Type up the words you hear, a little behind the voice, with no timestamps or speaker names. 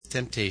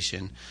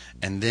temptation,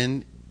 and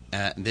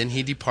then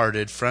he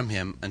departed from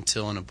him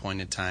until an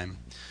appointed time.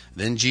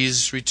 Then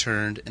Jesus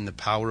returned in the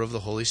power of the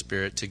Holy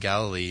Spirit to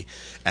Galilee,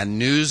 and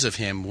news of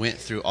him went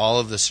through all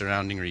of the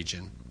surrounding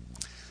region.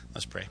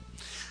 Let's pray.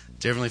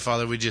 Dear Heavenly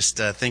Father, we just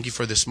thank you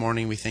for this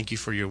morning. We thank you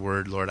for your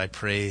word, Lord. I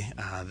pray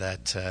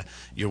that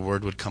your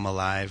word would come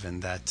alive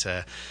and that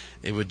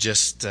it would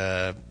just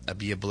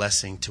be a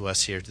blessing to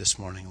us here this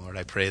morning, Lord.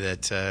 I pray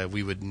that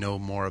we would know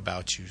more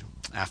about you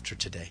after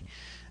today.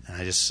 And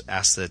I just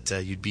ask that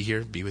you'd be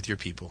here, be with your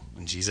people.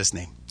 In Jesus'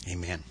 name,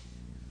 amen.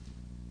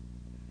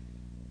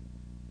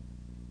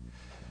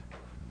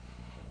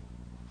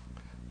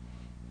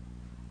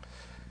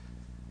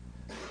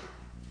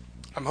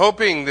 I'm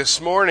hoping this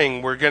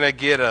morning we're going to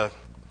get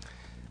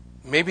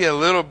maybe a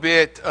little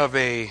bit of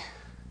a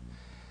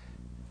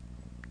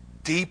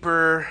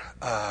deeper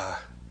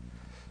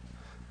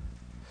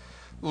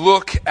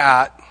look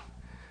at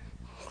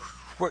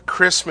what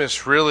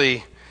Christmas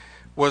really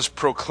was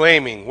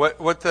proclaiming,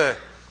 what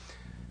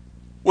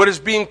is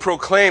being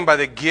proclaimed by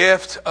the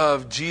gift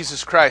of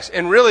Jesus Christ,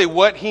 and really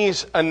what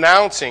he's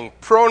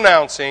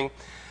pronouncing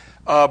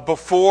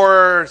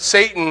before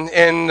Satan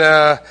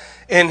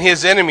and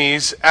his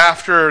enemies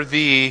after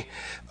the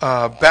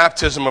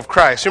baptism of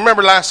Christ. You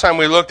remember last time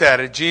we looked at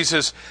it,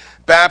 Jesus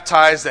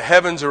baptized, the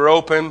heavens are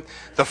open.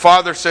 The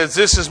Father says,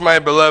 "This is my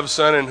beloved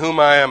Son in whom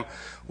I am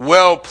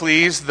well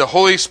pleased." The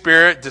Holy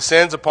Spirit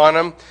descends upon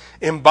him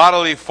in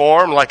bodily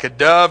form like a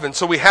dove. And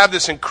so we have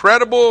this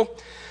incredible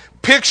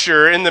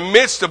picture in the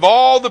midst of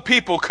all the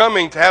people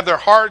coming to have their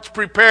hearts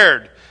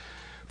prepared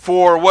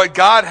for what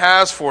God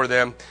has for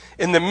them.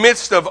 In the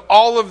midst of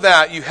all of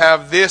that, you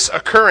have this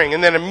occurring.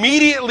 And then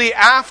immediately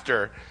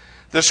after,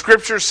 the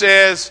Scripture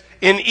says,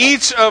 in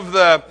each of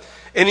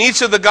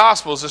the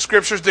Gospels, the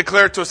Scriptures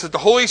declare to us that the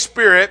Holy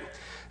Spirit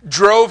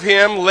drove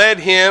him, led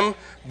him,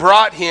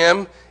 brought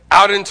him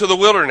out into the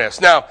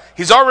wilderness. Now,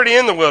 he's already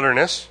in the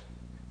wilderness.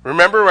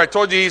 Remember, I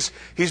told you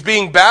he's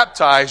being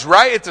baptized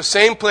right at the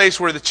same place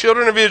where the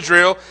children of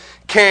Israel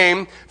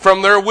came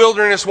from their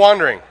wilderness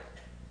wandering.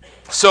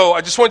 So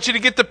I just want you to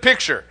get the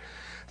picture.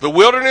 The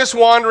wilderness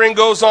wandering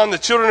goes on. The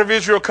children of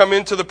Israel come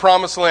into the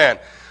promised land.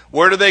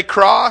 Where do they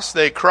cross?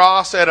 They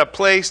cross at a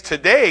place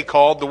today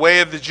called the Way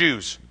of the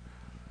Jews.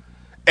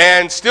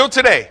 And still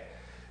today,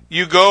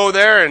 you go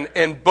there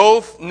and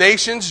both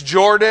nations,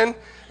 Jordan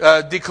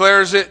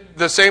declares it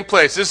the same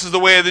place. This is the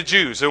Way of the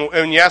Jews.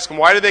 And you ask them,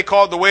 why do they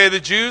call it the Way of the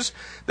Jews?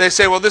 They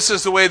say, well, this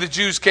is the way the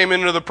Jews came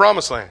into the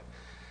promised land.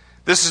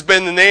 This has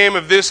been the name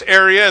of this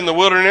area in the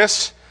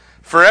wilderness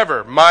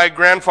forever. My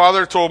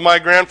grandfather told my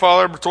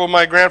grandfather, told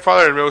my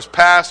grandfather. It was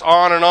passed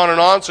on and on and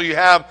on. So you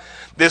have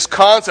this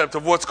concept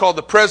of what's called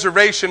the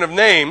preservation of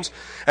names.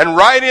 And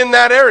right in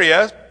that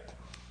area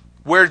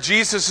where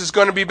Jesus is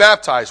going to be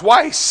baptized.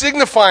 Why? He's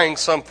signifying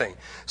something.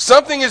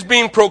 Something is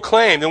being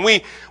proclaimed. And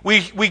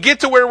we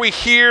get to where we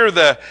hear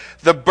the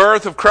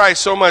birth of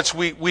Christ so much,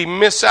 we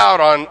miss out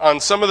on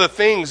some of the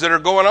things that are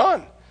going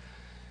on.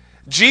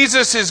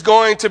 Jesus is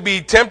going to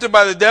be tempted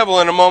by the devil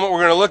in a moment. We're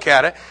going to look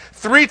at it.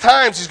 3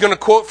 times he's going to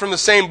quote from the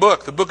same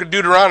book, the book of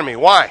Deuteronomy.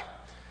 Why?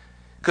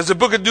 Because the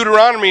book of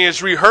Deuteronomy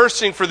is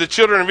rehearsing for the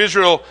children of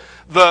Israel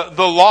the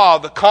law,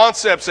 the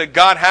concepts that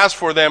God has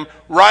for them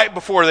right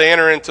before they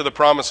enter into the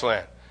promised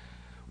land.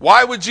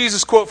 Why would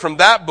Jesus quote from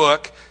that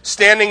book,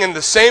 standing in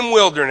the same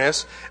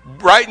wilderness,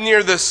 right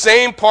near the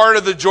same part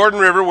of the Jordan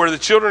River where the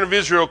children of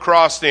Israel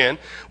crossed in?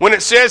 When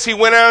it says he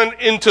went out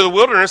into the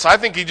wilderness, I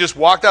think he just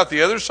walked out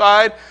the other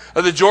side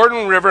of the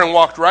Jordan River and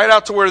walked right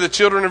out to where the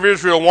children of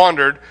Israel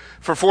wandered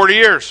for 40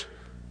 years.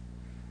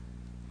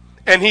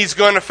 And he's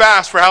going to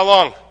fast for how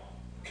long?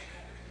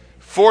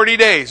 40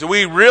 days.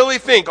 We really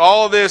think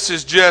all of this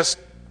is just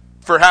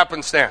for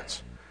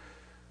happenstance.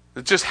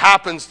 It just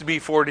happens to be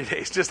 40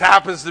 days. Just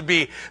happens to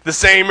be the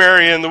same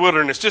area in the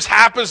wilderness. Just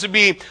happens to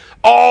be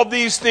all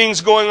these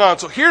things going on.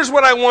 So here's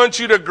what I want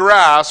you to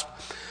grasp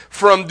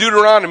from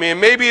Deuteronomy, and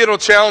maybe it'll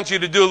challenge you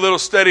to do a little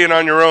studying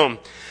on your own.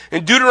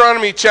 In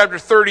Deuteronomy chapter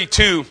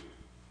 32,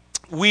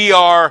 we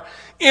are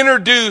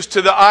introduced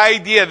to the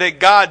idea that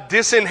God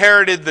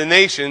disinherited the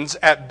nations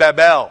at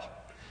Babel.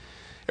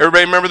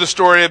 Everybody remember the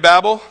story of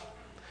Babel?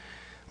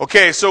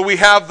 Okay, so we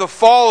have the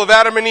fall of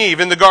Adam and Eve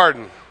in the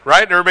garden,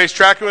 right? Everybody's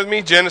tracking with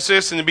me?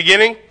 Genesis in the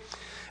beginning.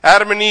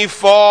 Adam and Eve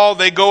fall.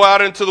 They go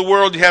out into the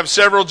world. You have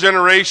several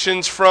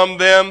generations from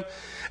them.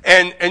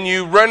 And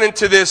you run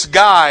into this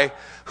guy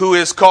who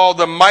is called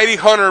the mighty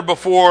hunter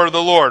before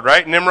the Lord,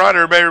 right? Nimrod,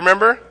 everybody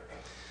remember?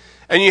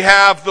 And you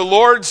have the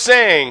Lord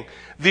saying,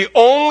 the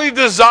only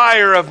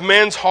desire of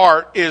men's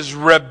heart is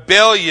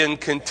rebellion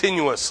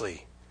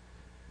continuously.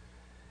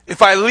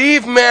 If I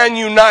leave man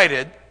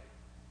united,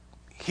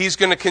 he's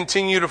going to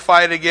continue to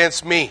fight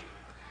against me.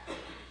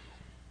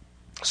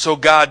 So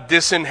God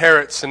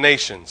disinherits the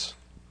nations.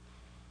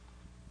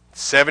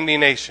 70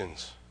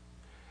 nations.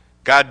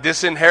 God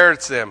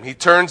disinherits them. He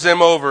turns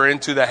them over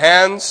into the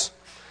hands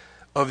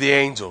of the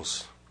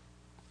angels.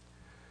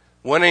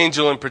 One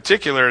angel in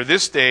particular,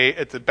 this day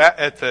at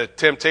the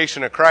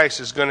temptation of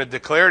Christ, is going to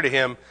declare to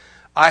him,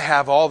 I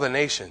have all the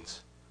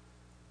nations.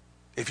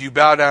 If you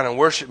bow down and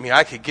worship me,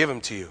 I could give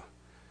them to you.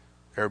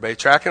 Everybody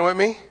tracking with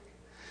me?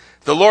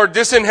 The Lord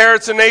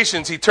disinherits the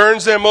nations. He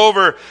turns them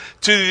over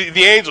to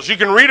the angels. You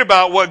can read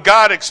about what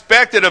God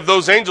expected of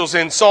those angels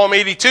in Psalm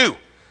 82.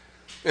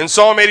 In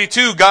Psalm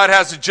 82, God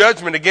has a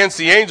judgment against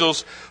the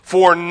angels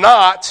for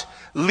not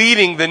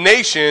leading the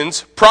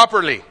nations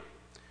properly,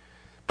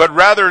 but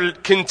rather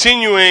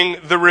continuing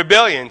the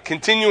rebellion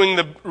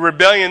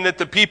that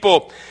the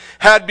people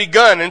had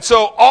begun. And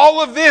so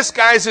all of this,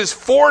 guys, is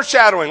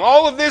foreshadowing.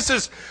 All of this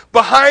is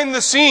behind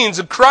the scenes.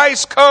 And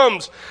Christ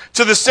comes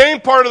to the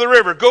same part of the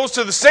river, goes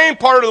to the same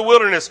part of the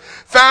wilderness,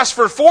 fasts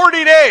for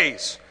 40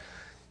 days.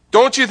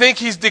 Don't you think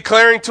he's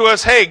declaring to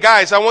us, hey,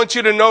 guys, I want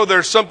you to know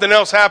there's something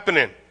else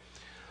happening.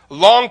 A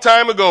long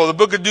time ago, the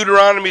book of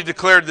Deuteronomy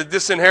declared the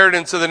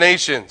disinheritance of the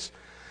nations.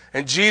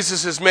 And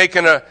Jesus is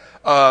making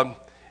an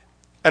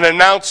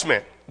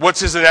announcement. What's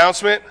his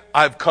announcement?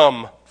 I've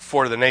come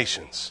for the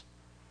nations.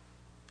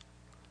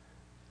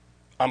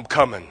 I'm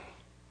coming.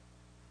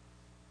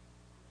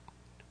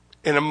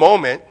 In a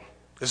moment,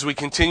 as we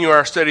continue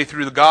our study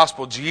through the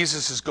gospel,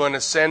 Jesus is going to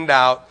send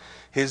out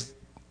his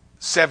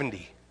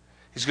 70.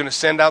 He's going to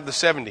send out the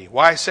 70.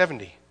 Why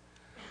 70?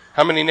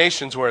 How many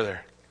nations were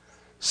there?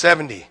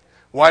 70.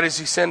 Why does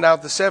he send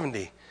out the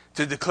 70?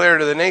 To declare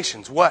to the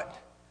nations, what?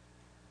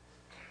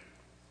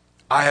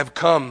 I have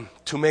come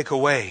to make a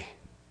way.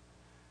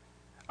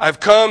 I've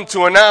come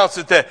to announce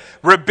that the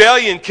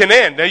rebellion can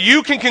end. Now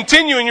you can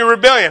continue in your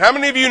rebellion. How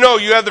many of you know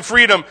you have the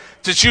freedom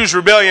to choose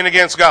rebellion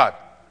against God?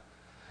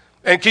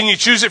 And can you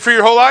choose it for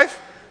your whole life?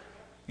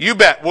 You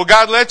bet. Will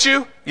God let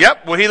you?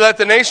 Yep. Will he let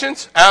the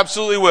nations?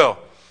 Absolutely will.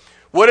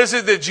 What is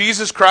it that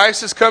Jesus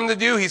Christ has come to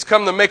do? He's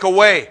come to make a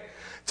way.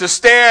 To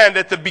stand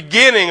at the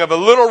beginning of a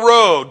little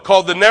road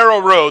called the narrow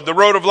road, the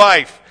road of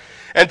life.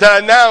 And to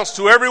announce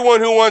to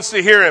everyone who wants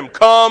to hear him,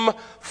 come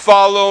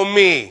follow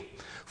me.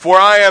 For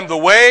I am the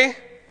way,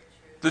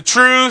 the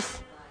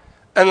truth,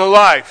 and the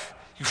life.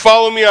 You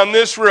follow me on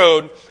this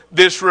road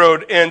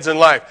ends in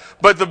life.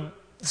 But the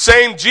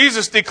same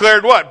Jesus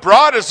declared what?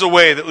 Broad is the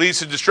way that leads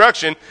to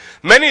destruction.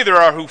 Many there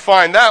are who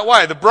find that.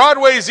 Why? The broad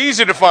way is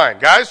easy to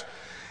find, guys.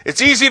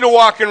 It's easy to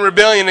walk in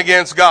rebellion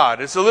against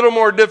God. It's a little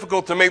more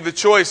difficult to make the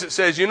choice that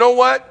says, you know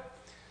what?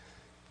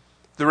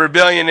 The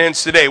rebellion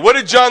ends today. What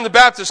did John the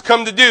Baptist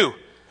come to do?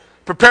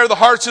 Prepare the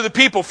hearts of the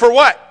people. For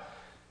what?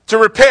 To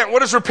repent. What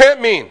does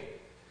repent mean?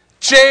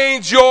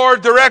 Change your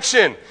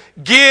direction.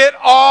 Get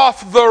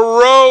off the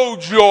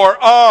road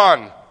you're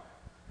on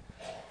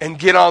and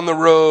get on the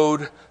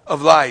road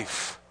of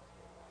life.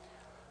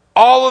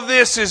 All of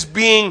this is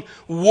being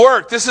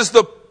worked. This is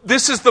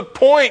the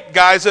point,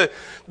 guys.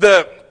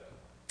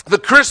 The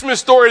Christmas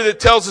story that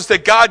tells us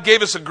that God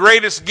gave us the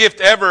greatest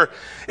gift ever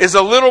is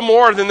a little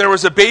more than there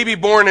was a baby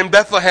born in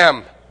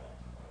Bethlehem.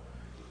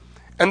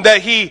 And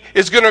that he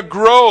is going to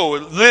grow,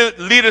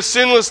 lead a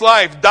sinless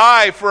life,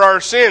 die for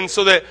our sins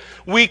so that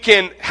we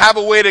can have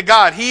a way to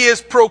God. He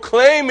is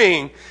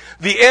proclaiming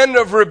the end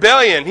of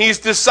rebellion. He's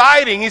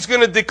deciding, he's going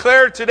to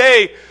declare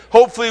today,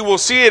 hopefully we'll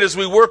see it as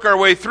we work our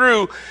way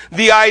through,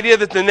 the idea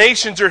that the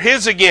nations are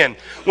his again.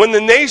 When the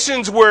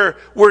nations were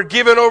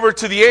given over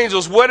to the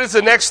angels, what is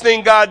the next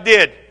thing God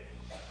did?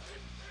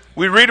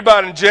 We read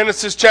about in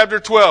Genesis chapter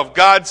 12.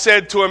 God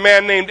said to a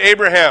man named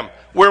Abraham,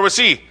 where was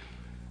he?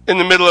 In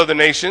the middle of the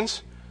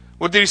nations.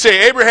 What did he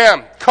say?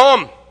 Abraham,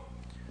 come,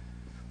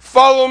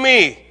 follow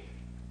me.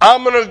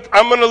 I'm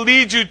gonna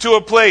lead you to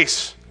a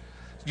place.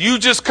 You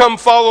just come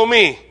follow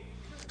me.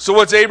 So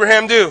what's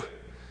Abraham do?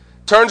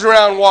 Turns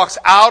around, walks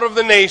out of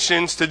the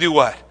nations to do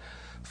what?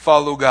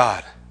 Follow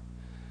God.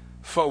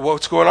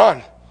 What's going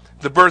on?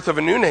 The birth of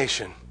a new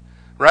nation,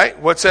 right?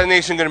 What's that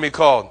nation going to be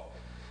called?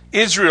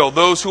 Israel.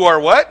 Those who are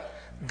what?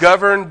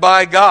 Governed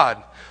by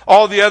God.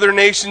 All the other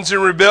nations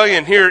in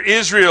rebellion. Here,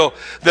 Israel,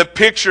 the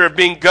picture of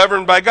being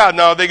governed by God.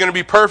 Now, are they going to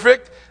be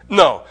perfect?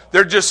 No.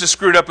 They're just as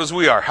screwed up as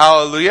we are.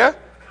 Hallelujah.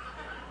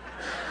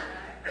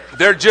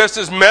 They're just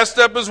as messed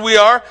up as we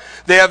are.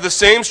 They have the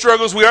same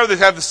struggles we are. They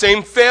have the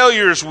same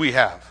failures we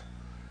have.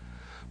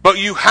 But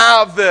you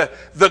have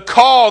the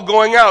call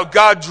going out.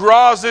 God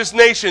draws this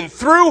nation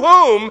through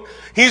whom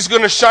he's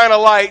going to shine a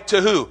light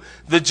to who?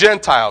 The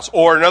Gentiles.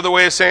 Or another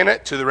way of saying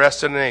it, to the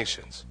rest of the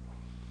nations.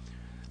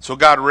 So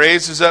God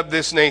raises up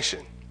this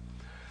nation.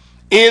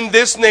 In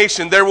this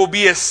nation there will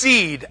be a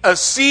seed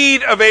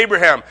of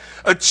Abraham.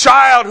 A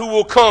child who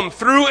will come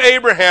through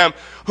Abraham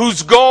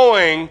who's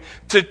going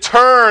to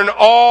turn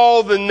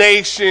all the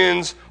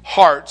nations'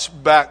 hearts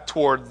back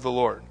toward the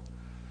Lord.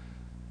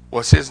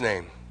 What's his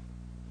name?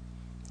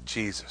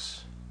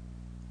 Jesus.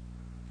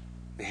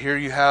 Here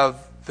you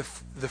have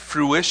the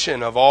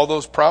fruition of all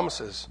those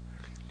promises.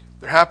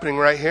 They're happening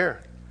right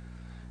here.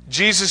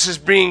 Jesus is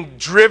being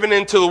driven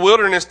into the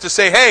wilderness to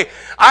say, hey,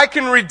 I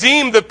can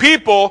redeem the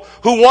people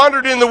who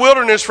wandered in the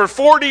wilderness for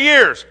 40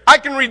 years. I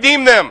can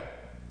redeem them.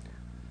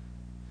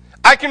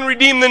 I can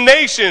redeem the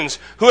nations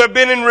who have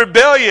been in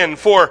rebellion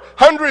for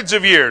hundreds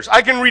of years.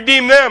 I can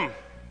redeem them.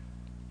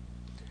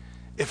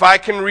 If I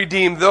can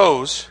redeem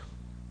those,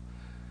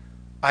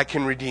 I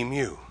can redeem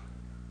you.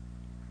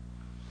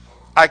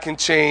 I can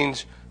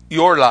change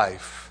your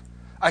life.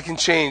 I can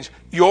change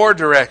your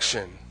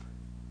direction.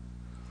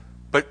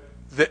 But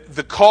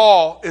the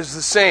call is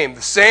the same.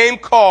 The same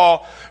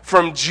call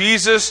from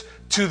Jesus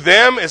to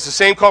them is the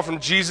same call from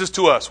Jesus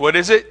to us. What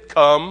is it?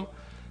 Come,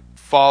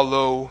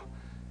 follow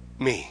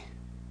me.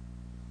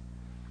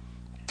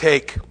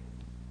 Take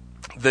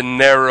the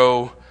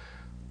narrow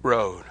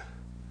road.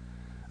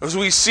 As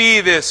we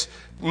see this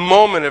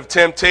moment of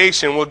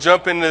temptation, we'll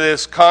jump into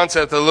this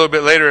concept a little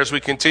bit later as we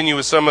continue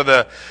with some of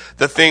the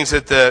things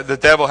that the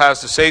devil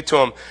has to say to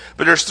him.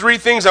 But there's three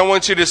things I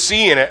want you to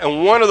see in it.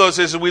 And one of those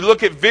is we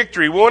look at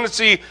victory. We want to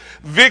see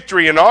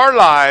victory in our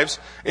lives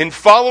in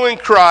following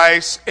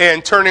Christ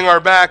and turning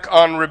our back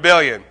on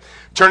rebellion.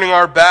 Turning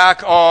our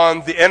back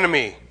on the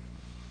enemy.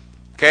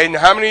 Okay, now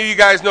how many of you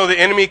guys know the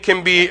enemy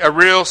can be a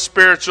real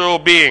spiritual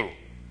being?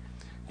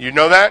 You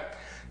know that?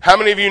 How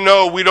many of you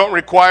know we don't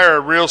require a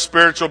real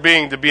spiritual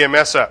being to be a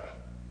mess up?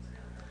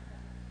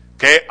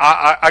 Okay,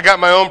 I got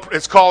my own,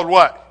 it's called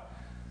what?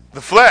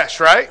 The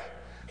flesh, right?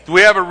 Do we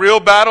have a real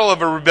battle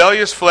of a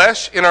rebellious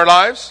flesh in our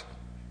lives?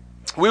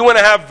 We want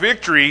to have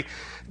victory.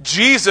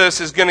 Jesus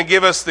is going to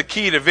give us the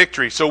key to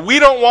victory. So we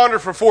don't wander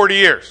for 40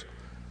 years.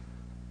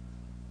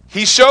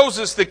 He shows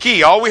us the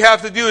key. All we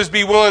have to do is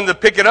be willing to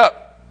pick it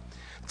up.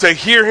 To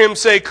hear him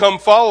say, come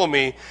follow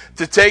me.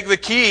 To take the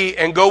key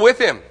and go with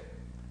him.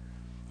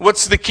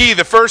 What's the key?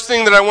 The first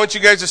thing that I want you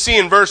guys to see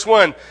in verse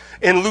 1,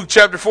 in Luke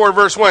chapter 4,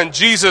 verse 1,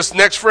 Jesus,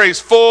 next phrase,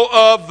 full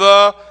of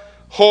the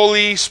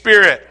Holy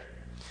Spirit.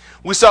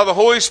 We saw the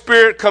Holy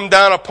Spirit come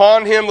down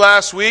upon him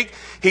last week.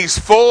 He's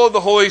full of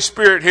the Holy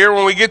Spirit here.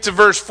 When we get to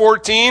verse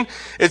 14,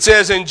 it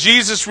says, and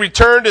Jesus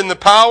returned in the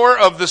power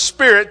of the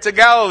Spirit to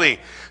Galilee.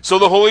 So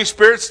the Holy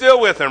Spirit's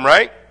still with him,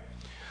 right?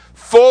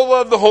 Full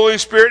of the Holy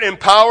Spirit,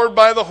 empowered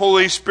by the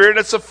Holy Spirit.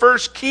 That's the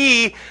first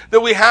key that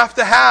we have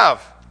to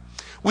have.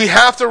 We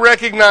have to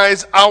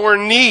recognize our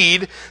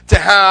need to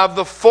have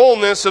the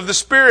fullness of the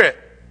Spirit.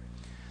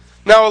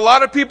 Now, a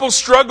lot of people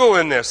struggle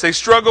in this. They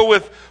struggle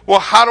with, well,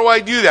 how do I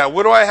do that?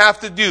 What do I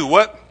have to do?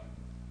 What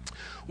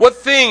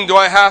thing do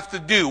I have to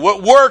do?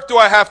 What work do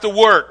I have to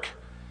work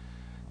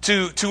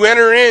to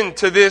enter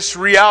into this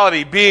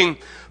reality, being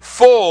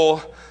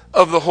full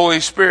of the Holy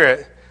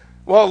Spirit?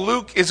 Well,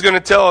 Luke is going to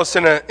tell us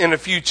in a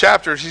few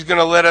chapters, he's going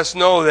to let us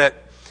know that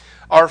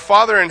our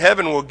Father in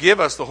heaven will give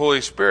us the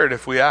Holy Spirit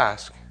if we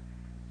ask.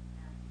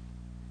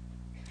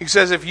 He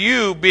says, if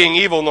you, being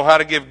evil, know how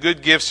to give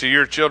good gifts to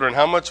your children,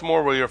 how much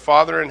more will your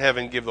Father in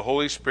heaven give the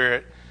Holy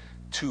Spirit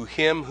to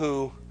him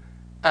who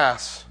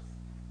asks?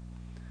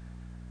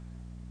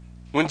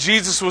 When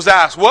Jesus was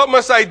asked, what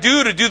must I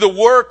do to do the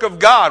work of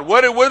God?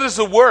 What is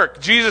the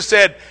work? Jesus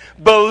said,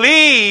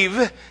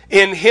 believe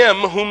in him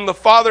whom the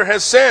Father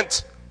has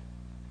sent.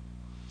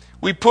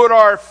 We put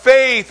our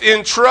faith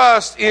and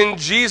trust in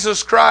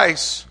Jesus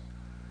Christ.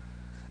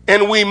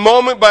 And we,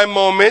 moment by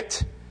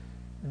moment,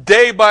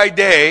 day by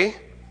day,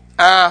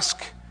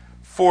 ask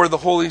for the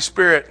Holy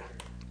Spirit.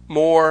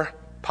 More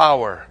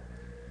power,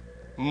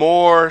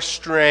 more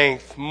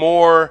strength,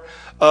 more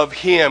of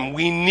him.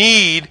 We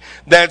need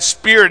that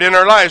Spirit in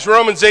our lives.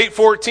 Romans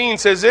 8:14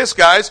 says this,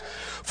 guys.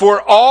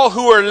 For all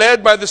who are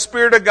led by the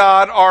Spirit of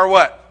God are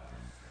what?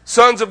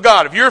 Sons of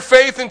God. If your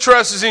faith and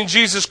trust is in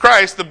Jesus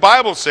Christ, the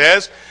Bible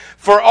says,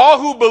 for all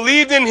who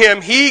believed in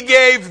him, he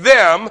gave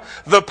them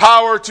the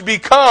power to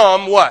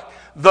become what?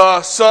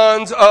 The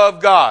sons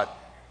of God.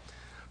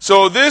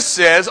 So this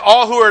says,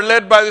 all who are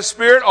led by the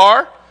Spirit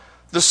are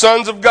the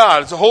sons of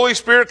God. Does the Holy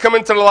Spirit come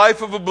into the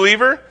life of a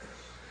believer?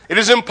 It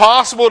is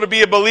impossible to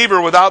be a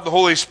believer without the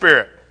Holy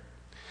Spirit.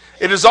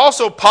 It is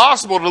also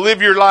possible to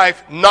live your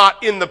life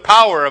not in the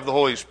power of the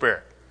Holy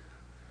Spirit.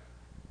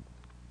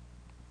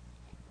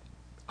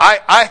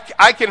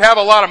 I can have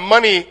a lot of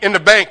money in the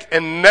bank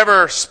and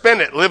never spend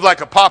it, live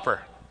like a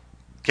pauper.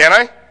 Can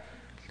I?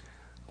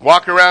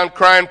 Walk around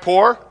crying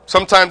poor?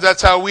 Sometimes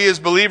that's how we as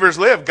believers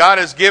live. God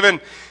has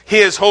given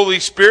his Holy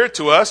Spirit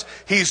to us.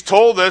 He's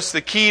told us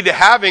the key to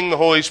having the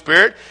Holy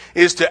Spirit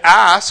is to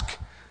ask,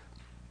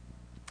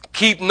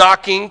 keep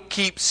knocking,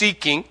 keep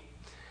seeking,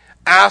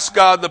 ask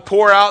God to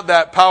pour out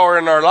that power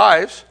in our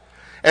lives.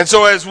 And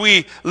so as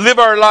we live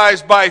our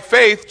lives by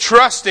faith,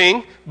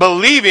 trusting,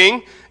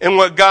 believing in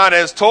what God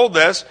has told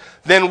us,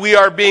 then we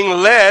are being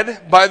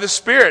led by the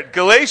Spirit.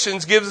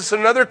 Galatians gives us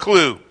another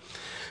clue.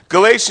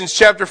 Galatians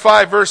chapter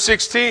 5, verse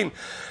 16.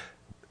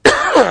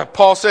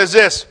 Paul says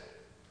this,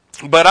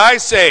 but I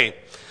say,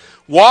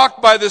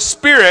 walk by the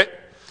Spirit,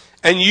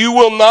 and you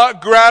will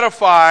not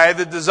gratify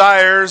the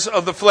desires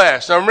of the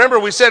flesh. Now remember,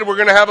 we said we're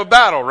going to have a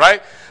battle,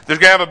 right? There's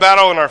going to have a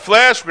battle in our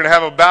flesh. We're going to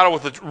have a battle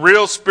with the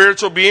real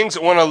spiritual beings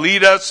that want to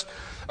lead us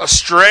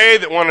astray,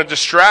 that want to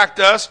distract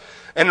us.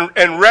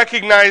 And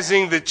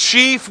recognizing the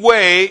chief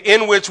way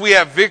in which we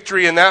have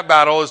victory in that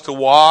battle is to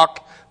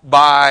walk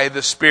by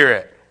the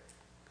Spirit,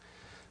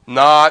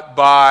 not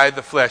by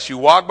the flesh. You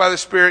walk by the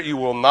Spirit, you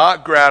will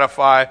not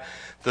gratify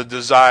the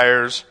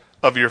desires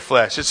of your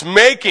flesh. It's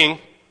making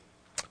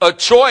a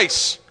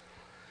choice.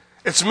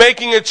 It's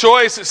making a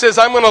choice. It says,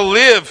 I'm going to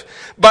live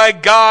by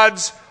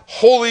God's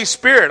Holy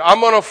Spirit. I'm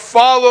going to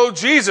follow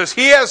Jesus.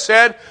 He has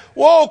said,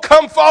 whoa,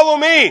 come follow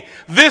me.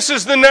 This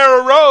is the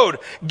narrow road.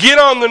 Get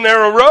on the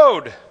narrow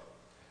road.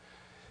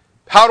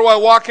 How do I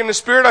walk in the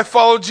Spirit? I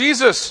follow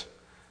Jesus.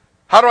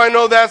 How do I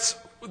know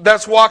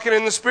that's walking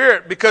in the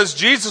Spirit? Because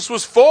Jesus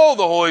was full of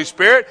the Holy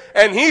Spirit,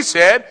 and He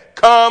said,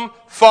 come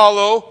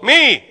follow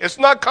me. It's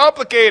not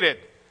complicated.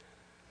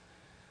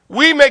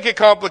 We make it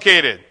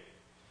complicated.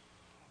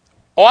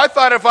 Oh, I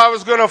thought if I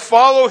was going to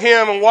follow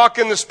Him and walk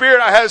in the Spirit,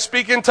 I had to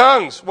speak in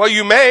tongues. Well,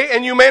 you may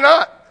and you may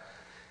not.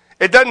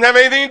 It doesn't have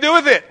anything to do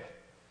with it.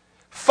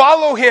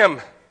 Follow Him.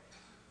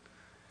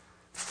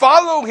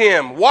 Follow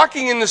Him.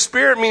 Walking in the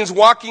Spirit means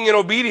walking in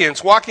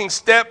obedience, walking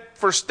step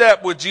for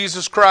step with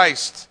Jesus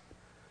Christ.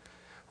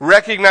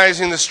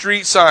 Recognizing the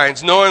street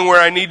signs, knowing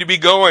where I need to be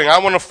going. I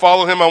want to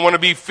follow Him. I want to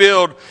be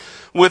filled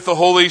with the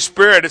Holy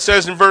Spirit. It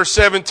says in verse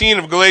 17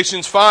 of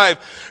Galatians 5,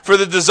 for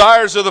the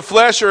desires of the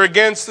flesh are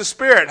against the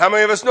Spirit. How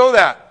many of us know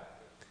that?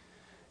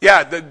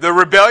 Yeah, the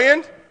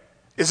rebellion,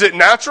 is it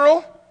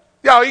natural?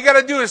 Yeah, all you got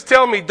to do is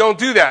tell me, don't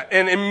do that.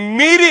 And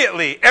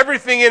immediately,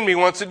 everything in me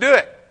wants to do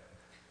it.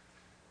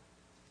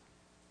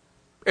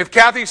 If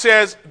Kathy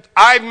says,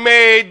 I've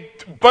made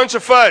a bunch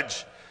of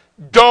fudge,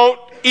 don't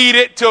eat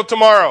it till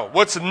tomorrow.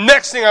 What's the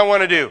next thing I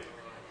want to do?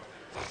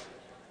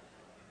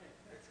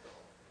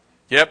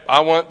 Yep, I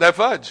want that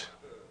fudge.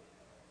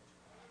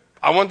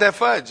 I want that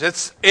fudge.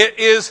 It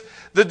is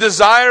the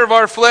desire of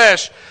our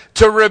flesh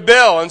to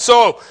rebel. And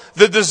so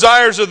the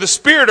desires of the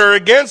Spirit are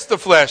against the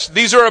flesh.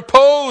 These are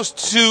opposed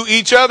to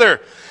each other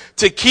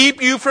to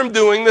keep you from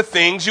doing the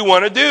things you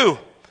want to do.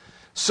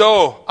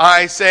 So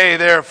I say,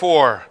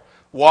 therefore,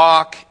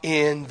 walk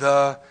in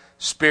the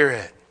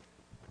Spirit.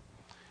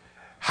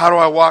 How do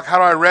I walk? How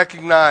do I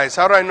recognize?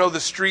 How do I know the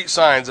street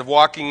signs of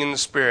walking in the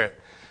Spirit?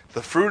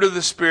 The fruit of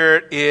the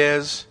Spirit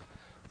is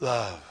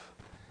love,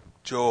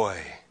 joy,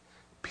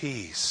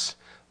 peace,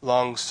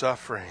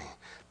 long-suffering,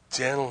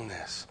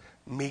 gentleness,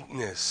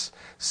 meekness,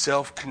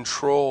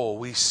 self-control.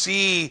 We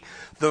see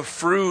the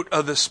fruit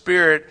of the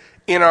Spirit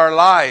in our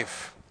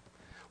life.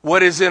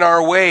 What is in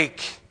our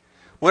wake?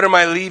 What am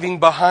I leaving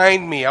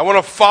behind me? I want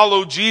to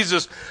follow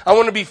Jesus. I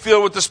want to be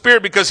filled with the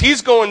Spirit because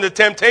He's going to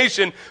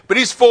temptation, but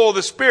He's full of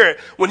the Spirit.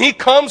 When He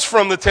comes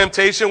from the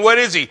temptation, what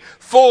is He?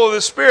 Full of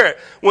the Spirit.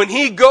 When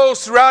He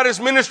goes throughout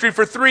His ministry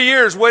for 3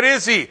 years, what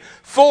is He?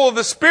 Full of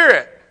the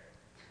Spirit.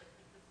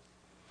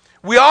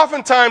 We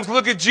oftentimes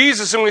look at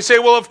Jesus and we say,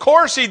 well, of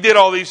course He did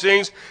all these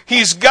things.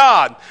 He's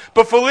God.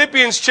 But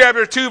Philippians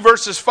chapter 2,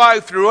 verses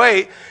 5 through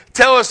 8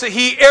 tell us that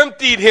He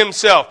emptied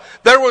Himself.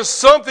 There was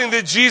something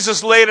that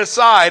Jesus laid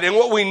aside. And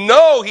what we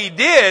know He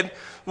did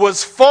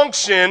was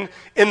function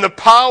in the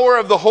power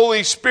of the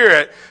Holy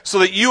Spirit so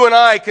that you and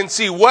I can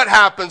see what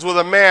happens with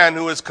a man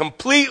who is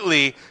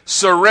completely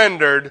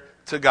surrendered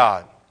to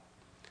God.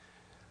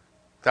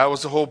 That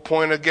was the whole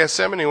point of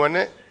Gethsemane, wasn't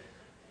it?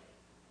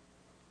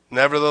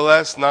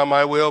 Nevertheless, not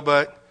my will,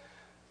 but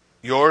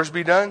yours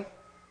be done.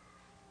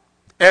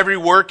 Every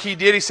work He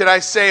did, He said, I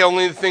say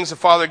only the things the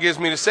Father gives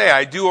me to say.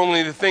 I do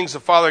only the things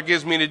the Father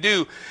gives me to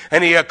do.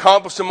 And He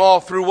accomplished them all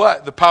through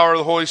what? The power of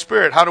the Holy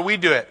Spirit. How do we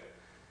do it?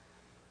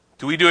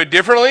 Do we do it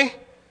differently?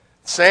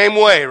 Same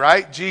way,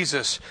 right?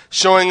 Jesus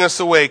showing us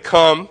the way.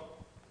 Come,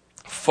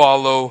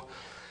 follow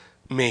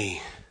me.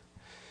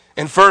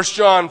 In 1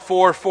 John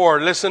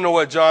 4:4, listen to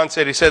what John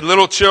said. He said,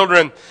 little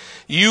children,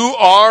 you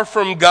are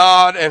from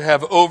God and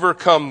have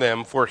overcome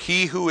them, for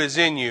He who is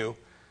in you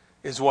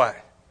is what?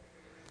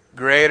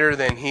 Greater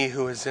than he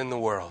who is in the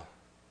world.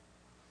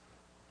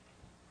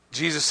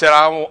 Jesus said,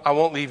 I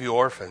won't leave you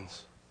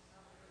orphans.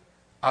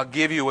 I'll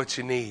give you what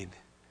you need.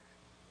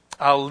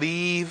 I'll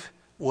leave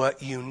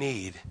what you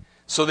need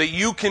so that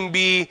you can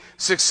be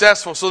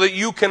successful, so that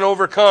you can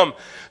overcome,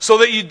 so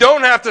that you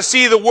don't have to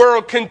see the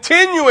world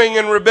continuing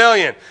in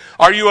rebellion.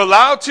 Are you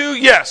allowed to?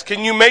 Yes.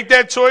 Can you make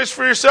that choice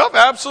for yourself?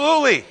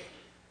 Absolutely.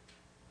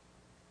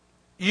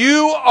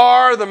 You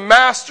are the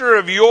master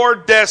of your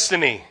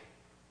destiny.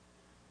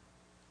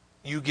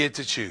 You get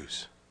to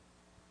choose.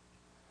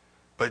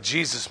 But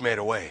Jesus made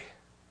a way.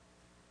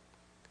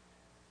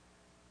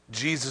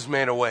 Jesus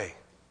made a way.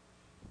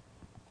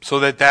 So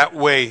that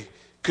way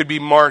could be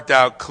marked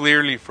out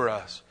clearly for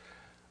us.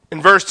 In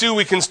verse 2,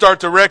 we can start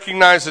to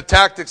recognize the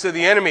tactics of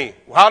the enemy.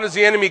 How does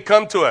the enemy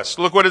come to us?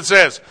 Look what it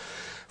says.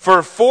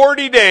 For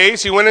 40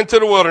 days, he went into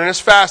the wilderness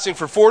fasting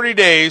for 40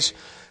 days,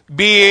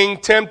 being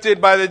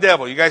tempted by the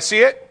devil. You guys see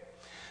it?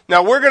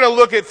 Now, we're going to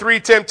look at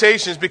 3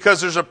 temptations because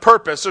there's a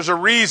purpose, there's a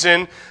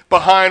reason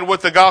behind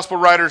what the gospel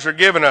writers are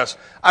giving us.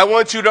 I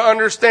want you to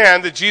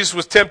understand that Jesus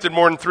was tempted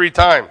more than 3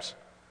 times.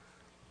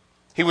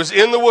 He was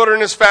in the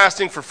wilderness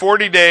fasting for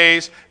 40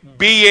 days,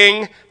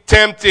 being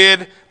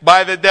tempted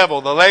by the devil.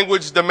 The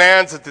language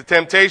demands that the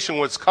temptation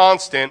was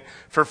constant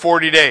for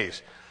 40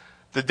 days.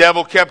 The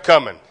devil kept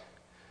coming.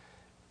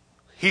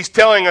 He's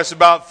telling us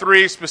about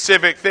 3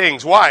 specific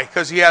things. Why?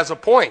 Because he has a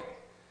point.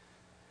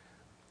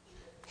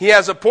 He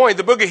has a point.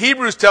 The book of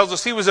Hebrews tells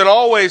us he was in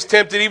all ways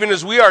tempted even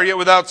as we are, yet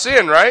without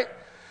sin, right?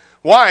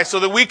 Why? So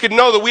that we could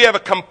know that we have a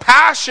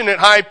compassionate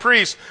high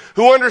priest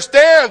who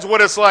understands what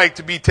it's like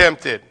to be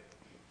tempted.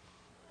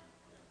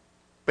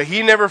 But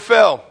he never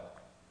fell.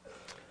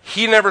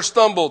 He never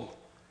stumbled.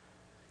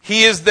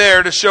 He is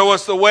there to show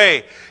us the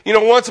way. You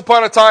know, once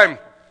upon a time,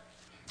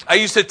 I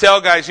used to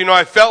tell guys, you know,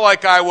 I felt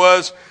like I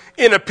was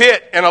in a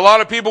pit, and a lot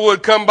of people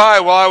would come by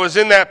while I was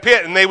in that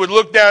pit, and they would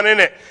look down in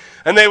it,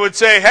 and they would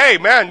say, hey,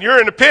 man,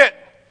 you're in a pit.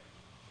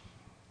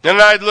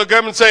 And I'd look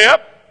up and say,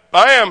 yep,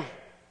 I am.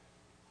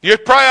 You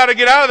probably ought to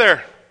get out of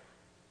there.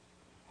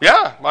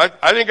 Yeah,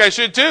 I think I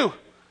should too.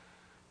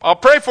 I'll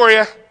pray for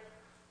you.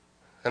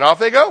 And off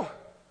they go.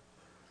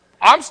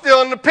 I'm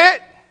still in the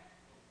pit.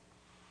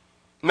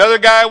 Another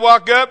guy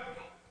walk up.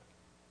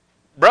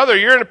 Brother,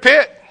 you're in a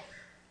pit.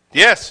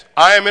 Yes,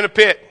 I am in a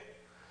pit.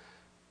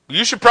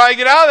 You should probably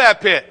get out of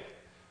that pit.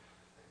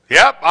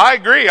 Yep, I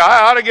agree.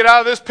 I ought to get out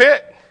of this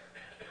pit.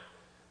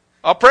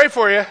 I'll pray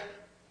for you.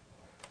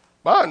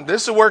 Man,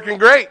 this is working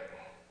great.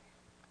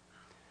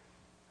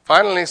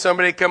 Finally,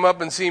 somebody come up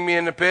and see me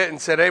in the pit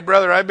and said, hey,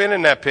 brother, I've been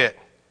in that pit.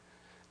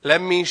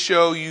 Let me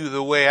show you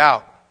the way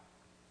out.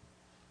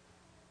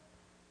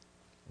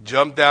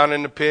 Jump down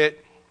in the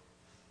pit.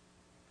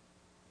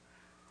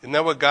 Isn't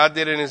that what God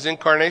did in his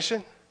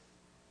incarnation?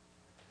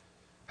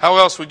 How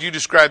else would you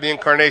describe the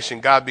incarnation,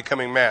 God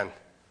becoming man?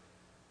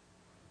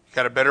 You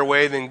got a better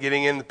way than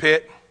getting in the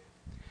pit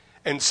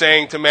and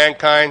saying to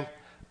mankind,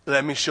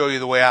 let me show you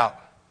the way out.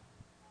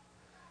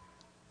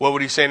 What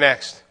would he say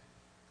next?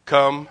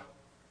 Come,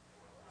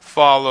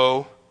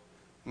 follow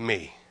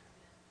me.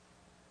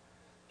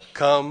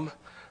 Come,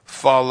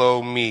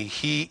 follow me.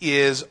 He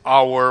is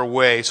our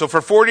way. So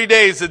for 40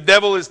 days, the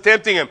devil is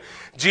tempting him.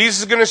 Jesus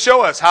is going to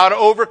show us how to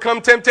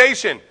overcome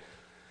temptation.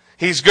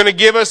 He's going to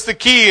give us the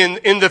key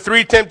in the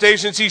 3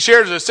 temptations he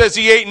shares. It says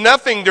he ate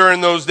nothing during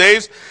those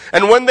days,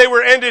 and when they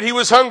were ended, he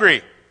was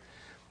hungry.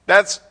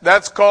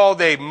 That's called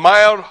a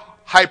mild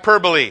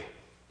hyperbole.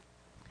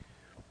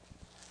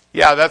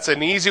 Yeah, that's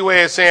an easy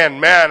way of saying,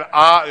 man,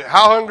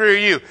 how hungry are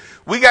you?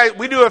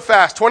 We do a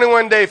fast,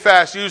 21-day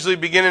fast, usually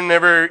beginning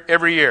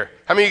every year.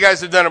 How many of you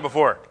guys have done it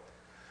before?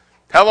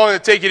 How long did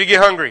it take you to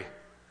get hungry?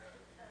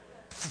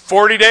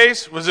 40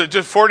 days? Was it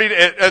just 40?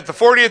 At the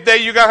 40th day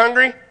you got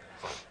hungry?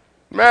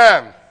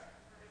 Man,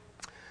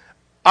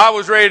 I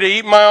was ready to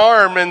eat my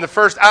arm in the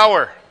first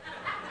hour.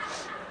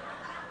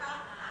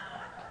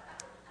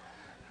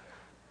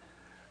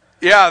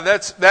 Yeah,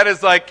 that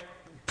is like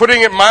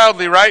putting it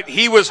mildly, right?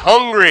 He was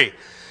hungry.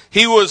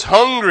 He was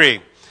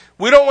hungry.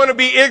 We don't want to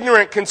be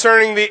ignorant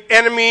concerning the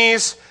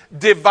enemy's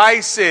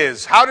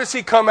devices. How does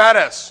he come at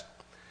us?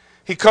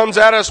 He comes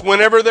at us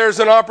whenever there's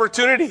an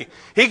opportunity.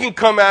 He can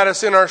come at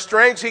us in our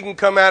strengths. He can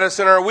come at us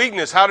in our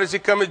weakness. How does he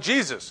come at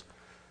Jesus?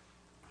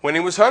 When he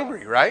was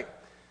hungry, right?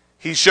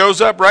 He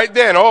shows up right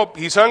then. Oh,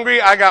 he's hungry?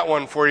 I got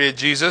one for you,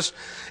 Jesus.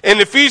 In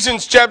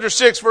Ephesians chapter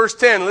 6, verse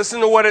 10, listen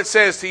to what it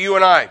says to you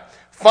and I.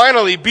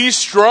 Finally, be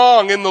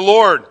strong in the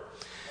Lord,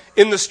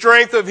 in the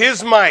strength of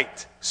his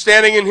might,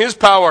 standing in his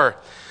power.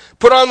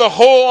 Put on the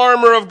whole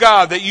armor of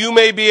God, that you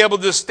may be able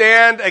to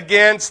stand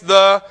against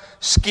the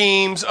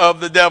schemes of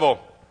the devil.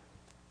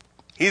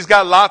 He's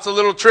got lots of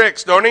little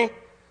tricks, don't he?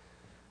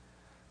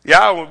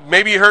 Yeah,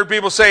 maybe you heard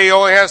people say he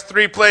only has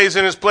 3 plays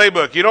in his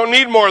playbook. You don't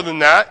need more than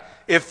that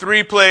if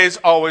 3 plays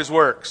always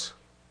works.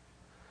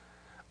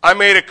 I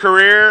made a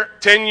career,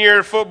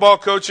 10-year football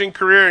coaching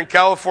career in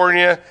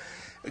California,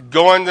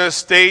 going to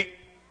state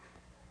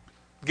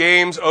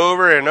games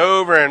over and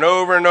over and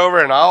over and over,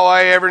 and all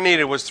I ever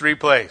needed was 3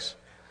 plays.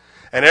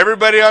 And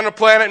everybody on the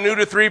planet knew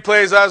the 3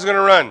 plays I was going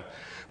to run.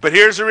 But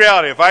here's the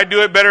reality. If I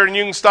do it better than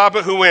you can stop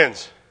it, who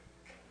wins?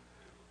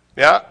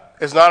 Yeah,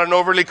 it's not an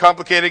overly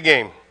complicated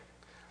game.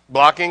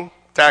 Blocking,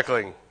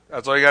 tackling.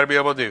 That's all you got to be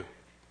able to do.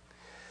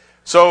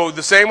 So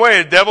the same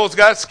way, the devil's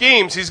got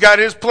schemes. He's got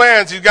his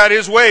plans. He's got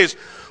his ways.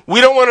 We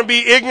don't want to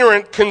be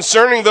ignorant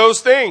concerning those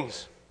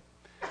things.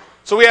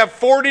 So we have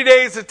 40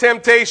 days of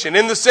temptation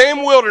in the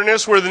same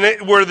wilderness where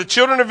the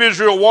children of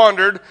Israel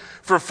wandered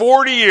for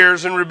 40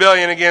 years in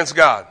rebellion against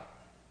God.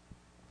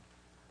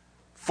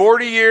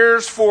 40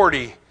 years,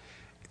 40.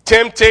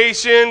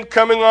 Temptation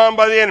coming on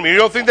by the enemy. You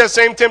don't think that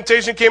same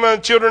temptation came on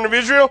the children of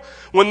Israel?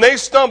 When they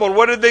stumbled,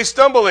 what did they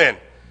stumble in?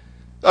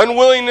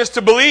 Unwillingness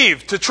to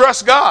believe, to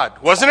trust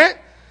God, wasn't it?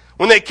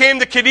 When they came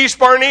to Kadesh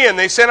Barnea and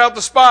they sent out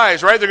the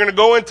spies, right? They're going to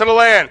go into the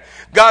land.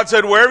 God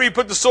said, wherever you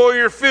put the sole of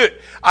your foot,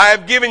 I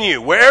have given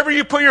you. Wherever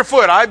you put your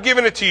foot, I've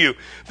given it to you.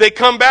 They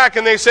come back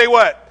and they say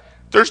what?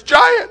 There's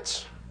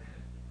giants.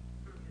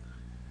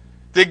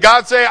 Did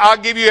God say, I'll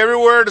give you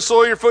everywhere the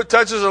sole of your foot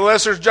touches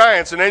unless there's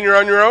giants, and then you're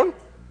on your own?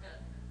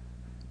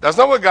 That's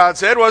not what God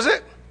said, was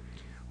it?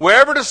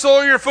 Wherever the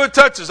sole of your foot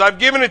touches, I've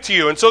given it to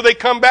you. And so they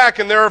come back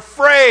and they're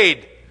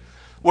afraid.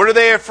 What are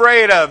they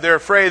afraid of? They're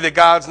afraid that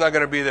God's not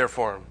going to be there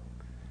for them.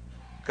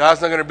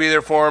 God's not going to be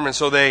there for them, and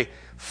so they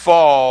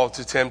fall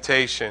to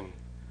temptation.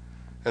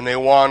 And they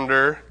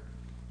wander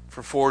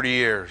for 40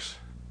 years.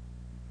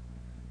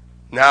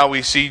 Now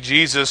we see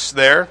Jesus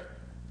there.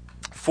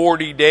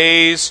 40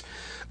 days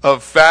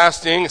of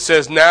fasting. It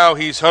says now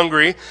he's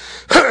hungry.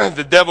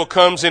 The devil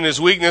comes in his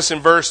weakness. In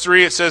verse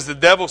 3 it says the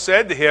devil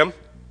said to him,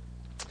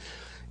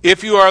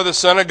 if you are the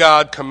Son of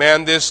God,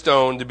 command this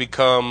stone to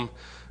become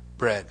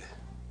bread.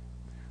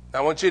 I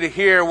want you to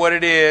hear what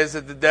it is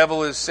that the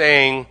devil is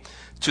saying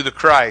to the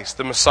Christ,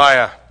 the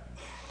Messiah.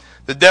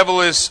 The devil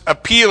is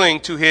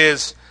appealing to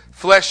his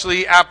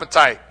fleshly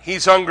appetite.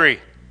 He's hungry.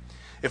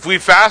 If we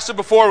fasted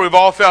before, we've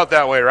all felt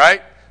that way,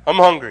 right? I'm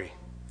hungry.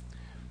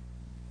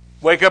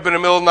 Wake up in the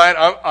middle of the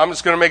night, I'm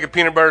just going to make a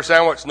peanut butter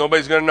sandwich.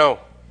 Nobody's going to know.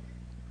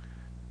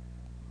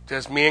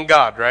 Just me and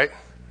God, right?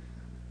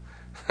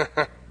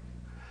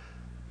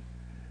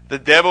 The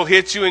devil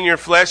hits you in your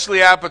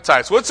fleshly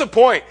appetites. What's the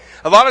point?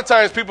 A lot of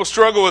times people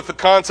struggle with the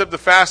concept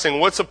of fasting.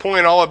 What's the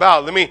point all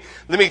about? Let me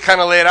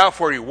kind of lay it out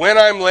for you. When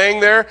I'm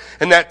laying there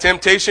and that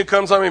temptation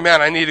comes on me,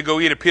 man, I need to go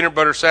eat a peanut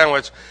butter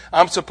sandwich.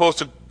 I'm supposed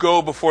to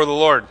go before the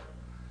Lord.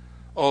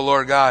 Oh,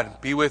 Lord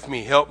God, be with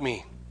me. Help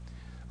me.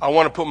 I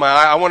want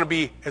to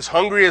be as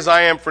hungry as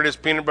I am for this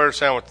peanut butter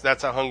sandwich.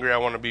 That's how hungry I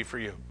want to be for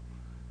you.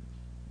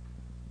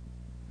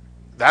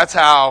 That's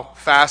how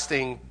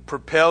fasting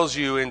propels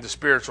you into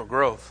spiritual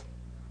growth.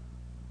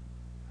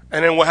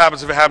 And then what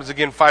happens if it happens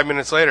again 5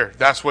 minutes later?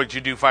 That's what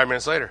you do 5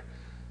 minutes later.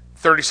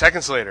 30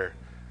 seconds later.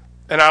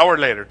 An hour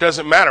later.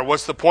 Doesn't matter.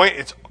 What's the point?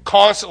 It's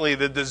constantly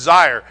the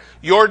desire.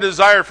 Your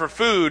desire for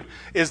food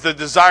is the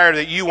desire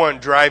that you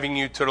want driving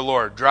you to the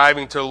Lord.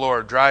 Driving to the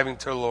Lord. Driving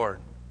to the Lord.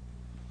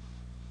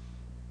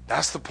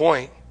 That's the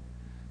point.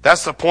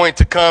 That's the point,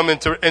 to come and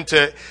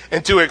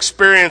to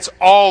experience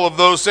all of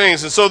those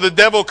things. And so the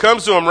devil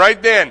comes to him right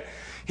then.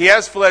 He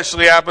has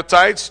fleshly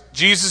appetites.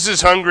 Jesus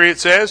is hungry, it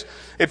says.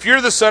 If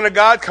you're the Son of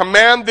God,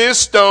 command this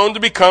stone to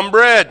become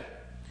bread.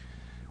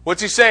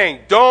 What's he saying?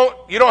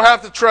 You don't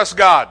have to trust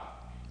God.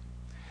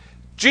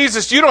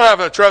 Jesus, you don't have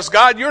to trust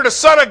God. You're the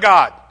Son of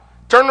God.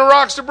 Turn the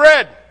rocks to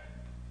bread.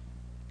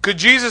 Could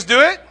Jesus do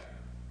it?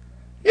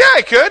 Yeah,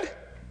 he could.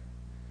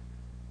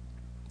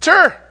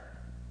 Sure.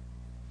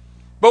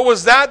 But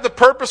was that the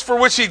purpose for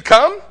which he'd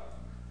come?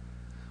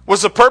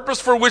 Was the purpose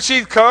for which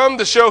he'd come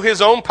to show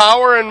his own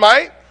power and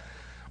might?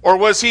 Or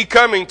was he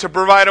coming to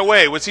provide a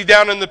way? Was he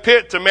down in the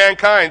pit to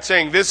mankind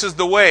saying, this is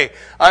the way.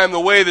 I am the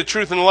way, the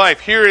truth, and the life.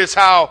 Here is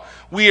how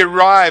we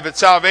arrive at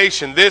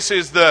salvation. This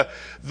is the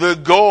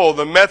goal,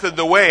 the method,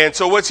 the way. And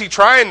so what's he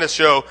trying to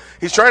show?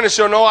 He's trying to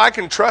show, no, I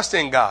can trust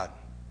in God.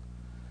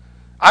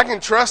 I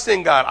can trust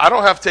in God. I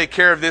don't have to take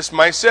care of this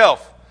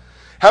myself.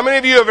 How many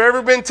of you have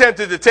ever been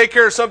tempted to take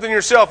care of something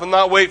yourself and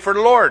not wait for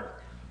the Lord?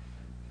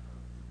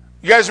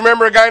 You guys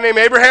remember a guy named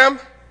Abraham?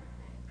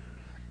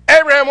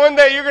 Abraham, one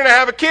day you're going to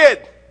have a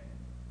kid.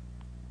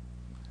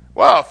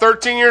 Well,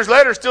 13 years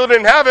later, still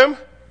didn't have him.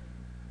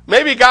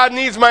 Maybe God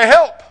needs my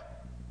help.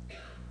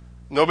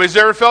 Nobody's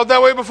ever felt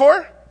that way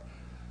before?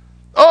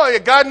 Oh, yeah,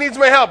 God needs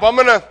my help.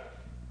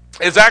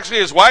 It's actually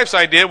his wife's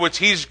idea, which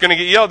he's going to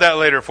get yelled at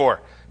later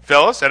for.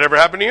 Fellas, that ever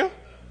happened to you?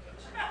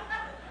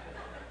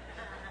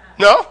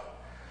 No?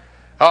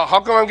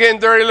 How come I'm getting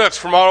dirty looks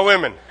from all the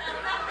women?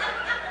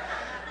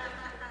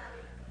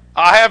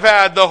 I have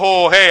had the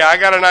whole, hey, I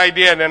got an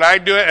idea, and then I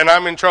do it, and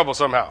I'm in trouble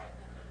somehow.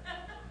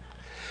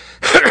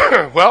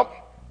 Well,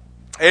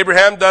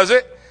 Abraham does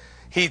it.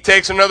 He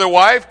takes another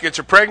wife, gets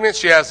her pregnant.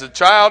 She has a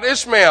child,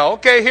 Ishmael.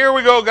 Okay, here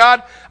we go,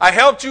 God. I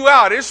helped you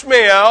out.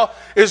 Ishmael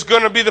is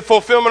going to be the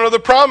fulfillment of the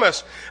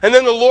promise. And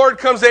then the Lord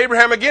comes to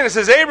Abraham again and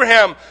says,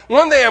 Abraham,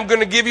 one day I'm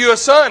going to give you a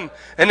son.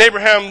 And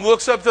Abraham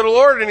looks up to the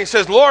Lord and he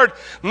says, Lord,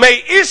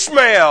 may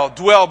Ishmael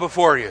dwell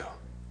before you.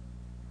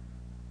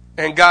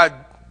 And God,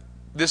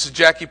 this is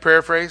Jackie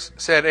paraphrase,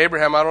 said,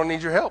 Abraham, I don't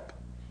need your help.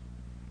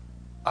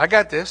 I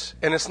got this,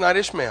 and it's not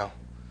Ishmael.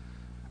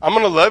 I'm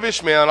going to love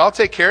Ishmael, and I'll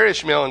take care of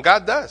Ishmael, and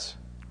God does.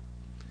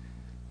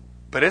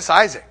 But it's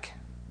Isaac.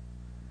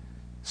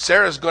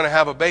 Sarah's going to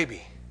have a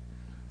baby.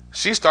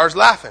 She starts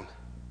laughing.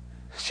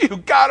 You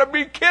got to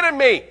be kidding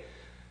me.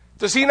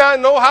 Does he not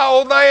know how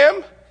old I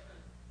am?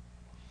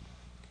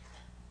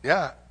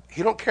 Yeah,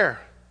 he don't care.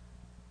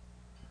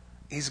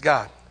 He's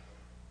God.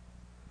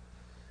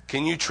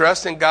 Can you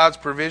trust in God's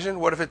provision?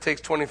 What if it takes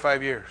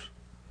 25 years?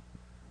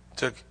 It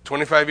took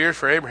 25 years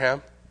for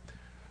Abraham.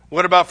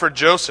 What about for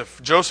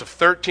Joseph? Joseph,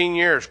 13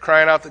 years,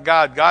 crying out to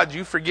God, God,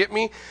 you forget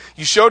me?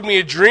 You showed me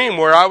a dream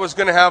where I was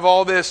going to have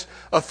all this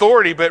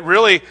authority, but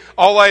really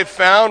all I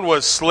found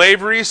was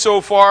slavery so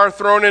far,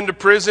 thrown into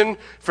prison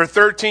for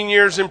 13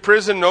 years in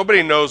prison.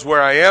 Nobody knows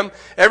where I am.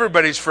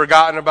 Everybody's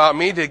forgotten about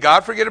me. Did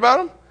God forget about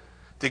him?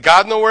 Did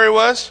God know where he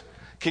was?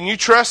 Can you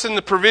trust in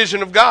the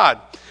provision of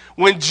God?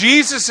 When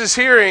Jesus is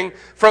hearing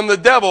from the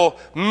devil,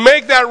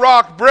 make that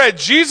rock bread,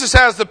 Jesus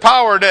has the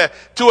power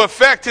to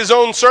affect his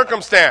own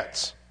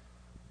circumstance.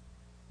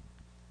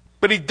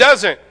 But he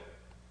doesn't,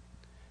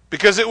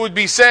 because it would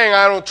be saying,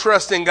 I don't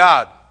trust in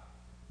God.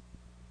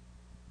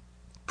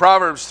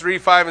 Proverbs 3,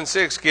 5, and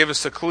 6 give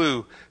us the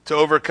clue to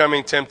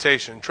overcoming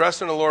temptation.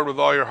 Trust in the Lord with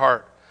all your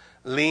heart.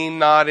 Lean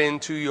not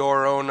into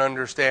your own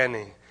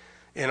understanding.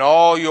 In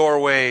all your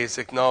ways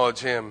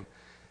acknowledge him,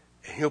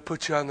 and he'll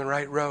put you on the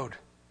right road,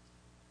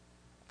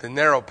 the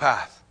narrow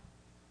path.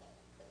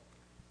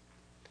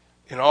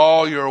 In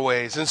all your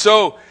ways. And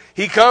so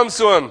he comes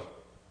to him,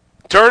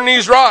 turn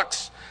these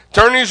rocks.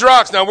 Turn these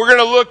rocks. Now, we're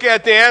going to look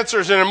at the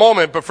answers in a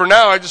moment, but for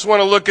now, I just want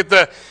to look at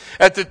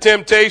the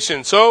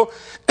temptation. So,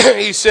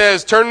 he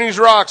says, turn these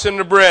rocks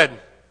into bread.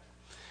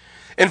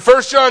 In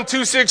 1 John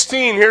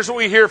 2:16, here's what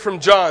we hear from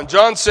John.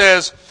 John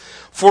says,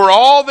 for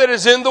all that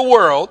is in the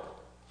world,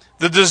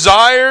 the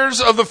desires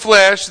of the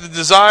flesh, the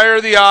desire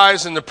of the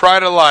eyes, and the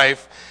pride of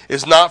life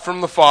is not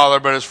from the Father,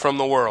 but is from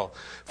the world.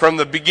 From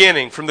the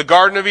beginning, from the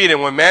Garden of Eden,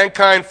 when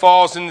mankind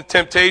falls into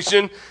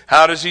temptation,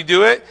 how does he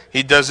do it?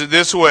 He does it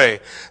this way.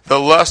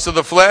 The lust of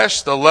the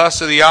flesh, the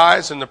lust of the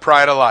eyes, and the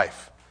pride of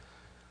life.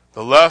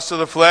 The lust of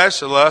the flesh,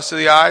 the lust of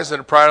the eyes,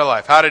 and the pride of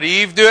life. How did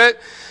Eve do it?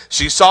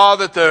 She saw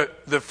that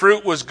the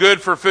fruit was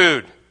good for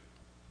food.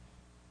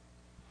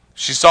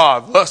 She saw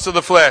the lust of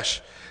the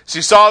flesh.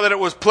 She saw that it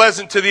was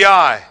pleasant to the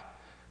eye.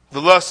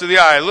 The lust of the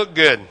eye, it looked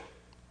good.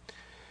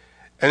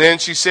 And then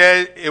she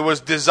said it was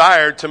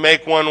desired to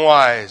make one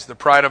wise, the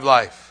pride of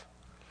life.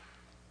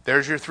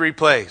 There's your 3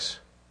 plays.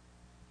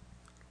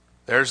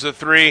 There's the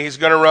 3 he's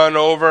going to run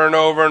over and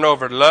over and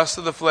over. The lust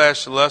of the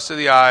flesh, the lust of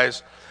the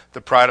eyes,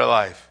 the pride of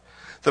life.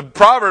 The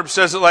proverb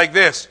says it like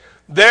this.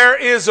 There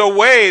is a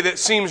way that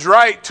seems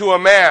right to a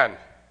man.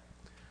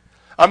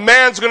 A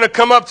man's going to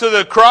come up to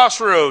the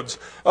crossroads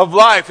of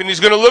life, and he's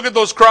going to look at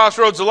those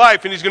crossroads of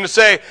life, and he's going to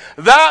say,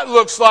 that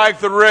looks like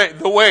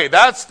the way.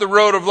 That's the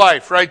road of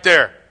life right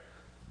there.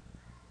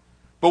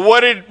 But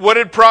what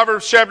did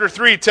Proverbs chapter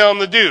 3 tell him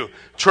to do?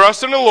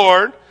 Trust in the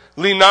Lord,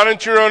 lean not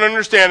into your own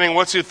understanding.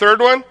 What's the third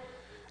one?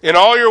 In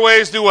all your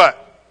ways do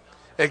what?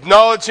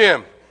 Acknowledge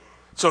him.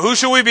 So who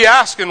should we be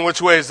asking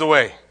which way is the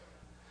way?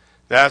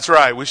 That's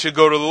right. We should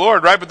go to the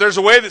Lord, right? But there's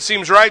a way that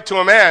seems right to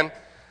a man,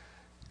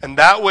 and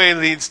that way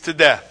leads to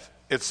death.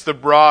 It's the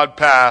broad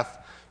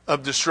path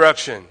of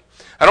destruction.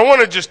 I don't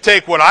want to just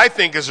take what I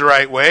think is the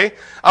right way.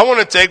 I want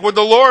to take what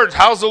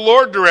how's the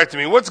Lord directing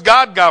me? What's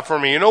God got for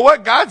me? You know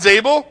what? God's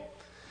able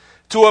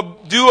to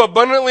do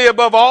abundantly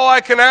above all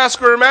I can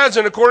ask or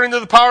imagine according to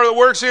the power that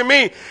works in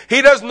me.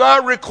 He does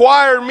not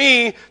require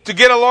me to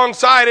get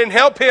alongside and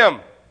help him.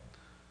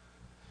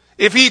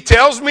 If he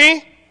tells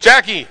me,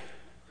 Jackie,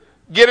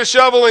 get a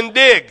shovel and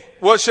dig,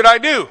 what should I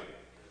do?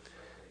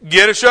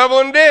 Get a shovel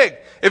and dig.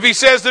 If he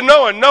says to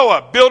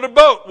Noah, build a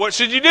boat, what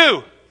should you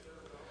do?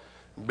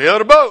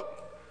 Build a boat.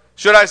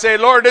 Should I say,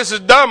 Lord, this is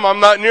dumb,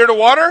 I'm not near the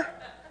water?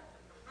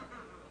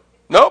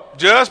 Nope,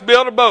 just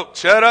build a boat.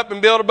 Shut up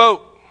and build a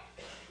boat.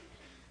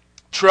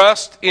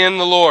 Trust in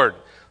the Lord.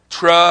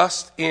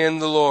 Trust in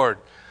the Lord.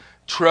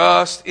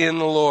 Trust in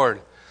the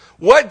Lord.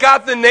 What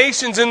got the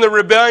nations in the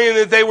rebellion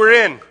that they were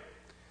in?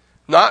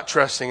 Not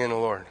trusting in the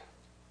Lord.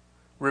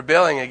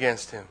 Rebelling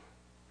against him.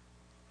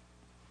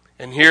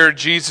 And here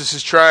Jesus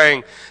is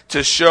trying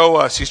to show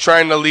us. He's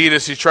trying to lead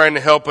us. He's trying to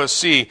help us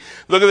see.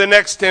 Look at the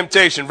next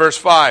temptation, verse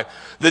 5.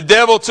 The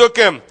devil took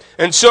him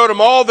and showed him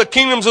all the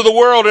kingdoms of the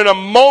world in a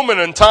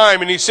moment in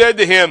time. And he said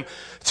to him,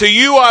 to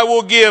you I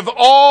will give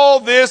all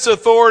this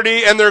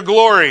authority and their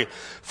glory,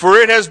 for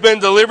it has been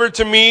delivered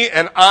to me,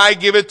 and I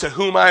give it to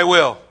whom I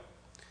will.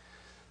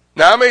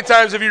 Now, how many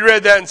times have you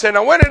read that and said,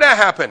 now when did that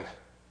happen?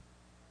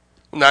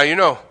 Now you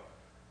know.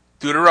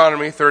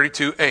 Deuteronomy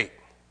 32:8.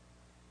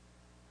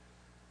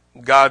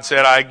 God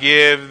said, I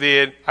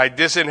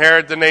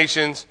disinherit the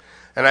nations,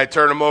 and I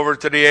turn them over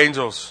to the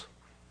angels.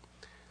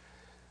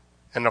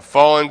 And a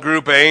fallen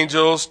group of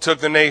angels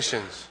took the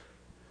nations.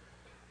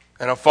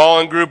 And a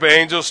fallen group of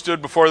angels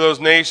stood before those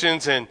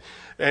nations and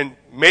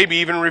maybe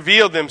even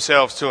revealed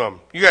themselves to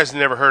them. You guys have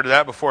never heard of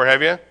that before,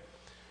 have you?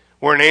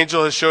 Where an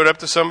angel has showed up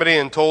to somebody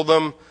and told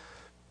them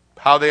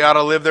how they ought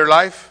to live their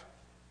life?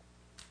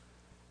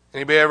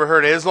 Anybody ever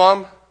heard of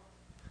Islam?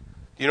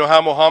 Do you know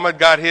how Muhammad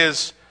got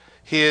his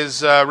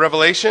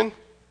revelation?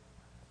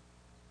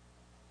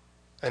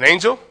 An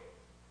angel?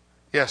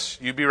 Yes,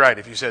 you'd be right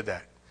if you said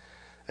that.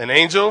 An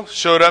angel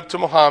showed up to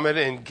Muhammad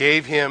and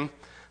gave him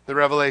the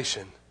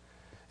revelation.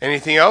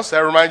 Anything else? That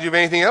reminds you of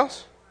anything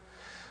else?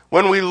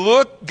 When we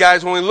look,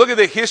 guys, when we look at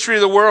the history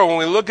of the world, when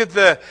we look at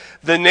the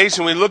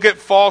nation, we look at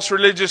false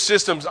religious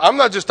systems. I'm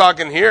not just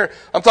talking here.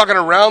 I'm talking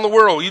around the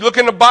world. You look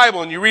in the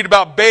Bible and you read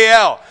about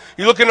Baal.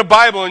 You look in the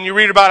Bible and you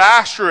read about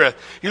Ashtoreth.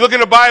 You look in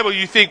the Bible,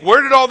 you think,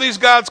 where did all these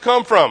gods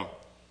come from?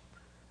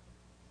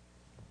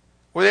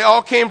 Well, they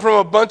all came from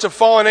a bunch of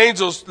fallen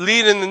angels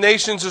leading the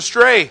nations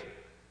astray.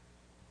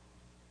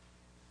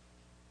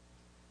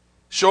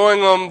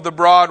 Showing them the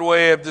broad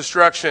way of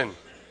destruction.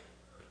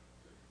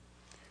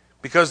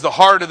 Because the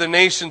heart of the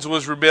nations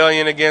was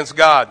rebellion against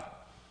God.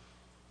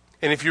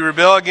 And if you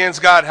rebel against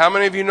God, how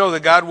many of you know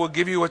that God will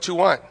give you what you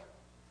want?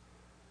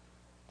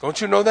 Don't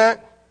you know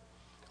that?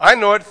 I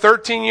know it.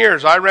 13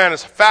 years, I ran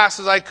as fast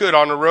as I could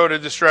on the road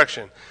of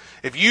destruction.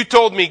 If you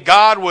told me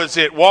God was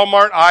at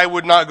Walmart, I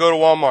would not go to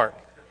Walmart.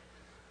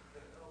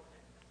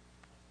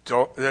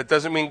 That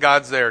doesn't mean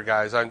God's there,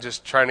 guys. I'm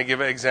just trying to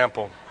give an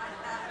example.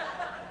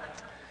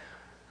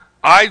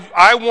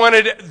 I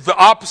wanted the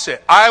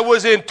opposite. I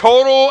was in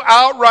total,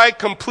 outright,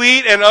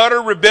 complete, and utter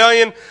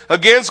rebellion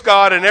against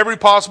God in every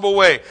possible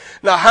way.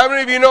 Now, how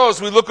many of you know, as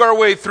we look our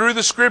way through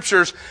the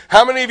scriptures,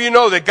 how many of you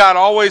know that God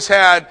always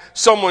had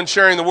someone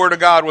sharing the word of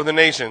God with the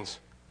nations?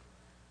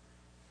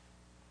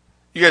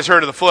 You guys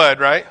heard of the flood,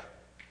 right?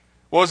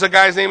 What was the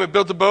guy's name that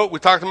built the boat we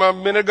talked about a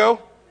minute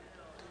ago?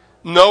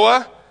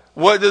 Noah,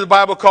 what did the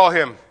Bible call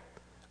him?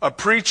 A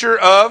preacher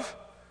of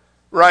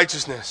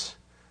righteousness.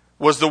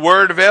 Was the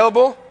word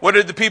available? What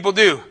did the people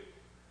do?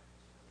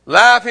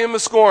 Laugh him to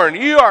scorn.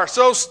 You are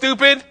so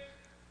stupid.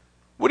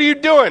 What are you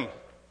doing?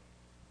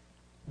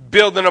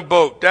 Building a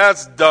boat.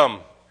 That's dumb.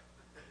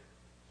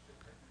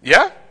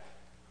 Yeah?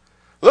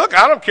 Look,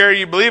 I don't care.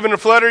 You believe in the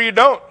flood or you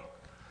don't.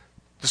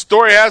 The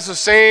story has the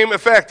same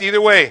effect either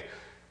way.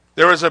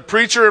 There was a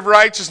preacher of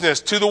righteousness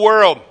to the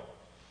world.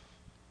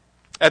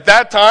 At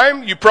that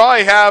time, you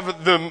probably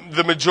have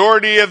the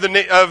majority of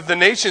the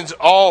nations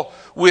all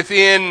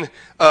within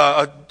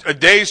a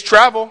day's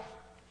travel.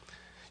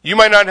 You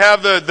might not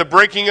have the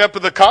breaking up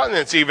of the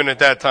continents even at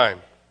that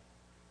time.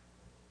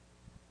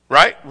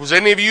 Right? Was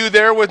any of you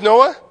there with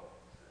Noah?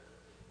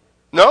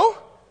 No?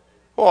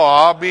 Well,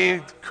 I'll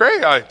be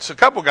crazy. It's a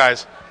couple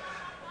guys.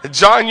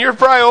 John, you're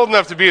probably old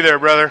enough to be there,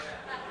 brother.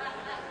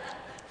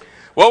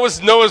 What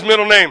was Noah's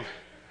middle name?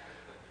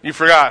 You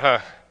forgot, huh?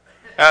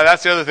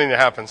 That's the other thing that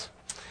happens.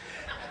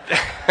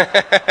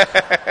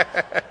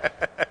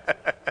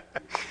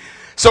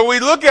 So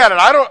we look at it.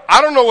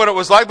 I don't know what it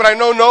was like, but I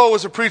know Noah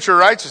was a preacher of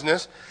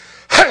righteousness.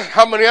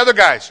 How many other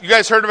guys? You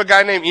guys heard of a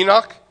guy named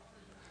Enoch?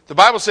 The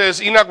Bible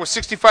says Enoch was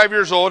 65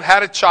 years old,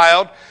 had a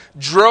child,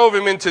 drove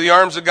him into the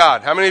arms of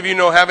God. How many of you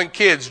know having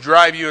kids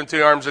drive you into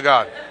the arms of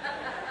God?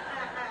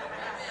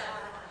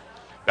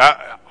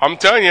 I'm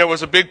telling you, it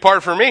was a big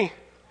part for me.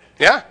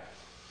 Yeah.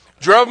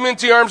 Drove him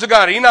into the arms of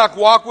God. Enoch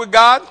walked with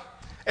God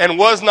and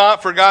was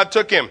not, for God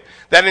took him.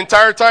 That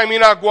entire time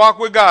Enoch walked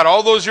with God,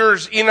 all those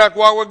years Enoch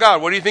walked with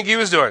God, what do you think he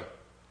was doing?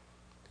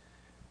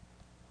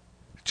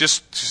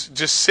 Just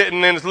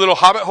sitting in his little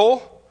hobbit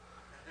hole?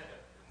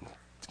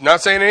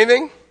 Not saying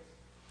anything?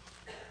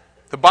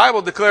 The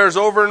Bible declares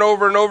over and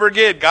over and over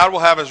again, God will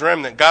have his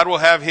remnant. God will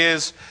have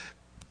his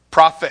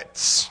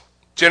prophets.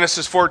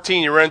 Genesis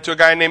 14, you run into a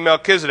guy named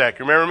Melchizedek.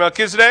 Remember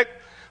Melchizedek?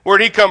 Where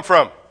did he come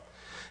from?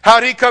 How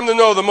did he come to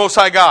know the Most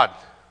High God?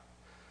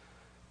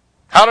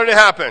 How did it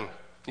happen?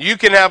 You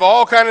can have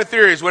all kind of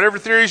theories, whatever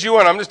theories you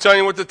want. I'm just telling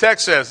you what the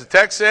text says. The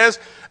text says,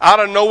 out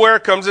of nowhere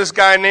comes this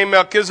guy named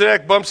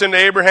Melchizedek, bumps into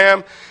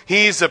Abraham.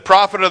 He's a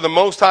prophet of the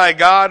Most High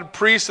God,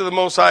 priest of the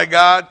Most High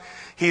God.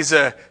 He's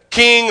a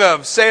king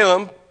of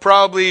Salem,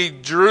 probably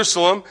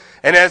Jerusalem.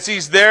 And as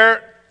he's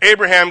there,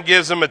 Abraham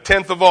gives him a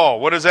tenth of all.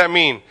 What does that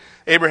mean?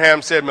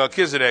 Abraham said,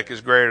 Melchizedek is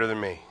greater than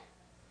me.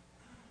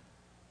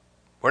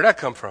 Where'd that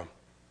come from?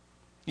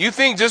 You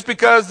think just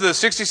because the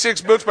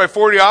 66 books by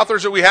 40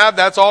 authors that we have,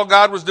 that's all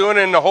God was doing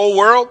in the whole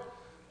world?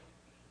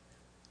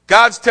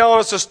 God's telling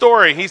us a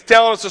story. He's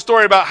telling us a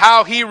story about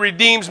how he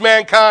redeems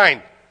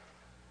mankind.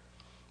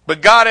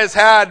 But God has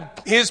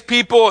had his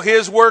people,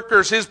 his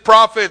workers, his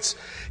prophets,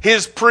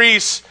 his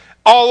priests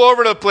all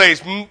over the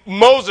place.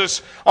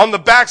 Moses on the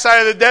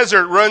backside of the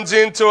desert runs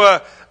into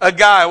a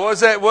guy. What was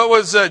that? What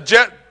was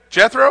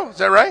Jethro? Is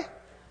that right?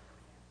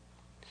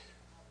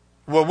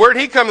 Well, where'd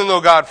he come to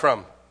know God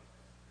from?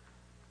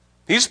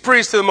 He's a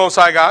priest to the Most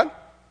High God.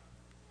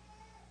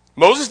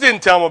 Moses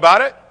didn't tell him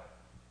about it.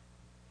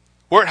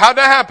 How'd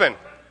that happen?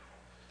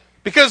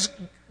 Because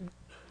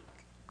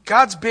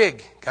God's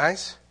big,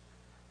 guys.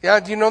 Yeah,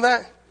 do you know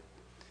that?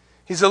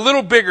 He's a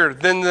little bigger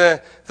than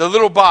the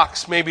little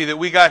box maybe that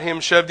we got him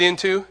shoved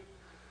into.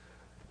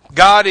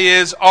 God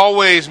is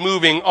always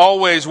moving,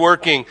 always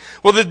working.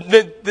 Well,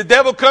 the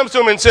devil comes to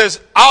him and says,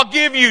 I'll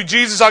give you,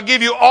 Jesus, I'll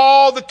give you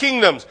all the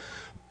kingdoms.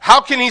 How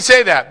can he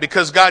say that?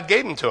 Because God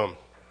gave them to him.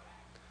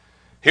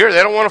 Here,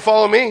 they don't want to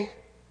follow me.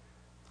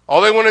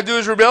 All they want to do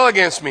is rebel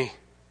against me.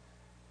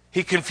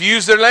 He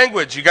confused their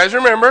language. You guys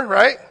remember,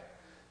 right?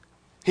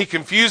 He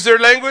confused their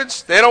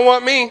language. They don't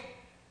want me.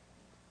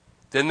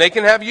 Then they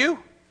can have you.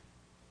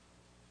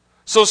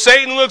 So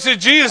Satan looks at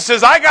Jesus and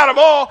says, I got them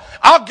all.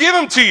 I'll give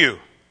them to you.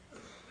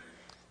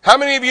 How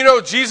many of you know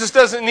Jesus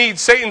doesn't need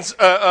Satan's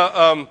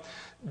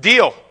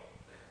deal?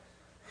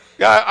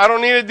 Yeah, I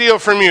don't need a deal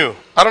from you.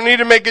 I don't need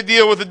to make a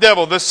deal with the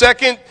devil. The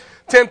second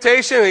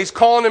temptation, he's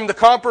calling him to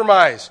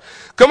compromise.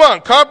 Come on,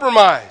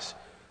 compromise.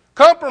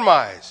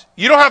 Compromise.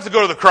 You don't have to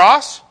go to the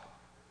cross.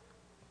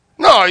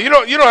 No, you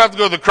don't have to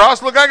go to the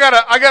cross. Look, I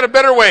got a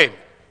better way.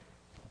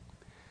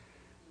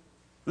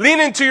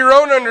 Lean into your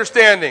own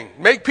understanding.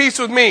 Make peace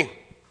with me.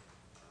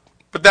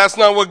 But that's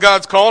not what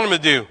God's calling him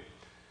to do.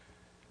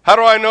 How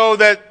do I know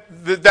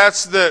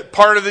that's the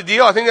part of the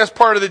deal? I think that's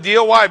part of the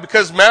deal. Why?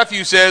 Because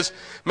Matthew says,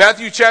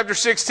 Matthew chapter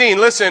 16,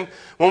 listen,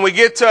 when we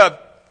get to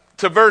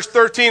verse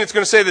 13, it's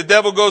going to say the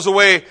devil goes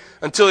away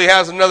until he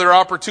has another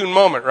opportune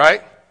moment,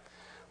 right?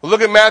 Well,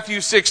 look at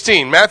Matthew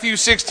 16. Matthew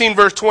 16,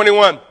 verse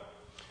 21. It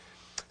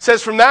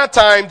says, from that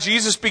time,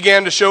 Jesus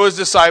began to show his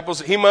disciples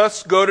that he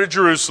must go to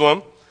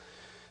Jerusalem,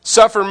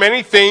 suffer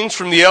many things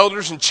from the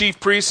elders and chief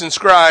priests and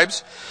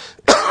scribes,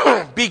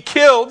 be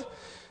killed,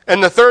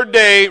 and the third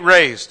day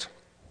raised.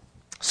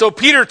 So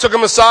Peter took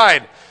him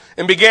aside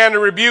and began to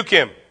rebuke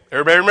him.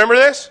 Everybody remember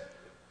this?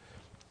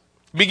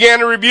 Began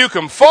to rebuke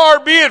him. Far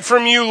be it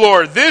from you,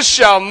 Lord. This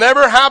shall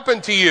never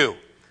happen to you.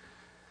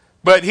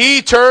 But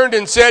he turned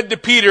and said to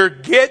Peter,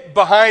 get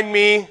behind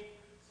me.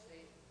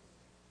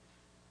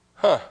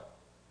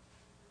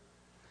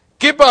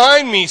 Get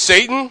behind me,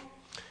 Satan.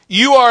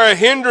 You are a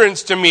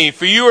hindrance to me,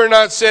 for you are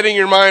not setting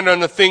your mind on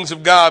the things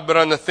of God, but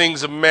on the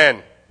things of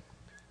men.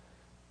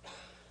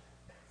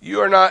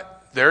 You are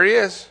not, there he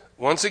is,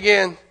 once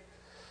again.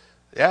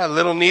 Yeah,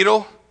 little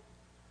needle.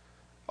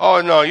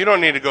 Oh, no, you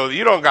don't need to go,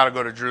 you don't got to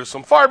go to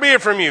Jerusalem. Far be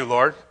it from you,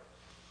 Lord.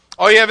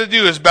 All you have to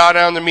do is bow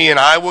down to me, and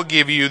I will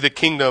give you the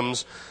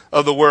kingdoms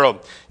of the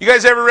world. You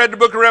guys ever read the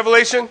book of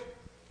Revelation?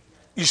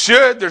 You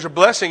should. There's a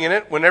blessing in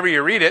it whenever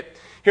you read it.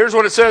 Here's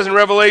what it says in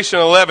Revelation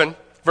 11,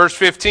 verse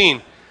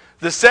 15.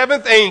 The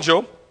seventh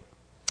angel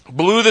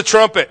blew the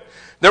trumpet.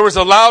 There was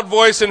a loud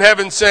voice in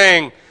heaven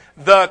saying,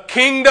 the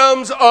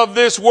kingdoms of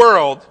this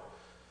world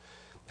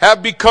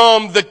have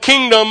become the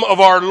kingdom of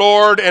our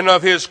Lord and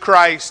of his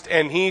Christ,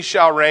 and he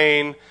shall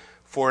reign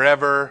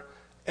forever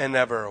and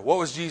ever. What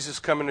was Jesus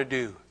coming to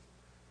do?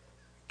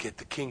 Get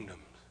the kingdoms.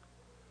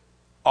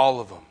 All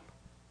of them.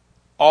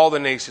 All the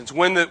nations.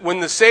 When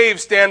the saved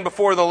stand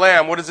before the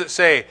Lamb, what does it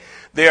say?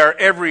 They are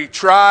every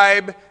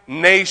tribe,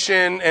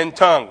 nation, and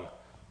tongue.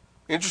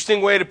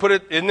 Interesting way to put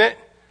it, isn't it?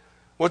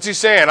 What's he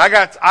saying?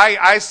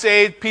 I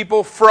saved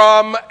people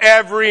from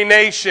every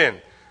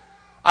nation.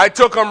 I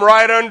took them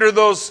right under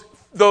those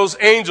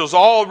angels,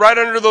 all right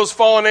under those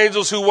fallen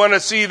angels who want to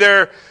see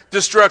their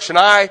destruction.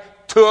 I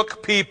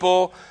took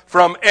people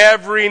from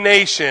every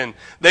nation.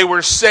 They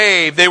were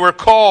saved. They were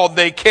called.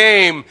 They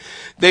came.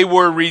 They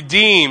were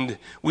redeemed.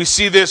 We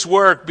see this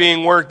work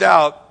being worked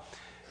out.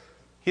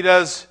 He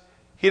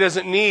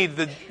doesn't need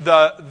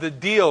the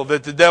deal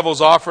that the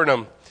devil's offered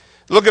him.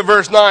 Look at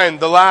verse 9,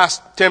 the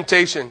last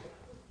temptation.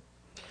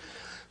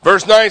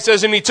 Verse 9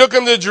 says, and he took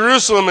him to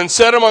Jerusalem and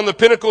set him on the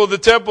pinnacle of the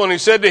temple, and he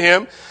said to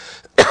him,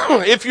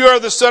 if you are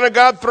the Son of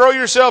God, throw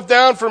yourself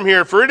down from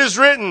here, for it is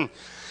written,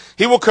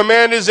 he will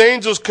command his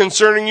angels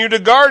concerning you to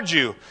guard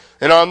you,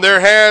 and on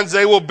their hands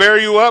they will bear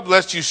you up,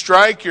 lest you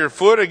strike your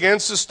foot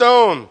against a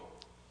stone.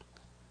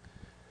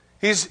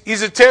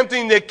 He's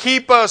attempting to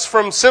keep us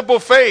from simple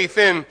faith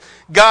in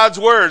God's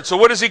word. So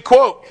what does he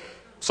quote?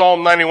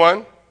 Psalm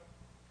 91.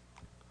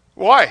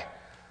 Why?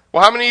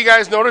 Well, how many of you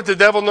guys know that the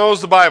devil knows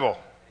the Bible?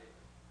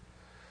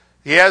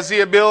 He has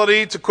the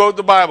ability to quote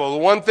the Bible. The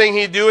one thing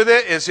he'd do with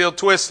it is he'll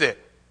twist it.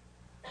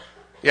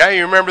 Yeah,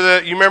 you remember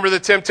the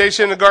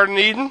temptation in the Garden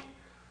of Eden?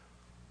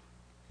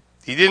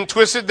 He didn't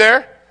twist it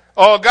there.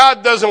 Oh,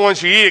 God doesn't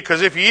want you to eat it,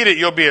 because if you eat it,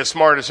 you'll be as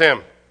smart as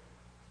him.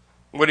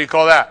 What do you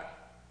call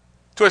that?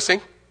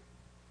 Twisting.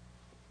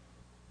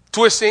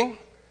 Twisting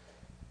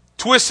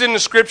the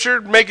Scripture,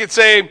 make it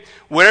say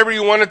whatever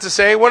you want it to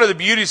say. One of the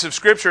beauties of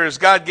Scripture is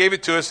God gave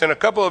it to us in a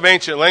couple of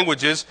ancient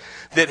languages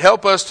that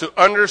help us to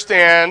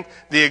understand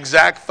the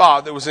exact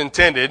thought that was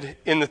intended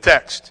in the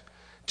text.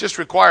 It just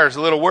requires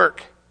a little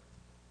work.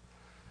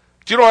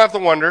 But you don't have to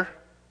wonder.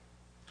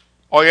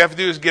 All you have to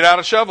do is get out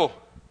a shovel,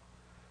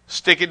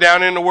 stick it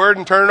down in the Word,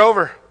 and turn it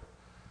over.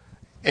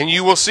 And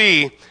you will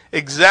see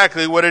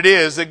exactly what it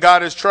is that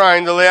God is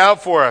trying to lay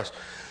out for us.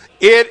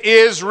 It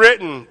is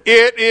written.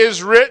 It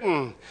is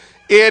written.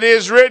 It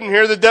is written.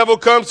 Here the devil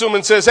comes to him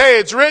and says, hey,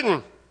 it's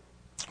written.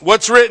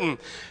 What's written?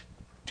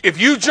 If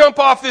you jump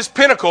off this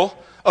pinnacle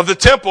of the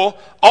temple,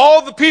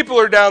 all the people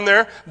are down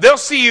there, they'll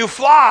see you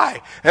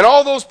fly. And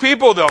all those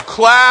people, they'll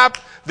clap,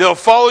 they'll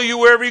follow you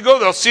wherever you go.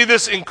 They'll see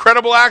this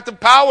incredible act of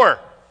power.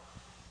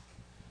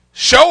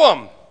 Show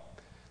them.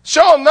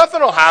 Show them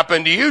nothing will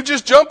happen to you.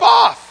 Just jump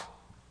off.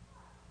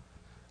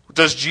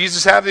 Does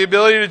Jesus have the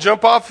ability to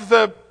jump off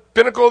the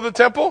pinnacle of the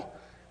temple?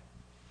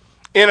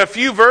 In a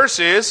few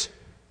verses,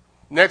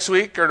 next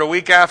week or the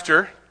week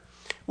after,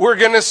 we're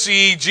going to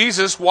see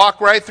Jesus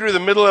walk right through the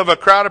middle of a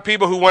crowd of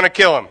people who want to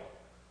kill him.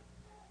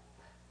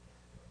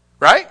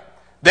 Right?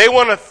 They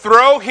want to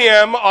throw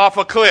him off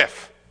a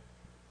cliff.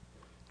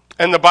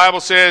 And the Bible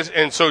says,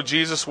 and so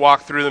Jesus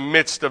walked through the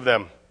midst of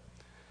them.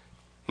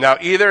 Now,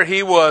 either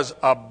he was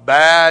a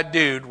bad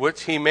dude,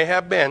 which he may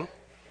have been,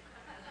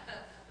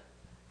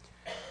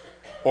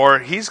 or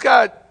he's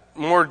got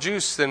more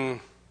juice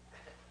than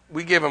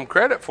we give him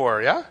credit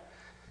for, yeah?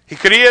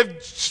 Could he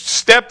have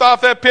stepped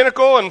off that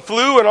pinnacle and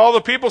flew and all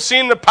the people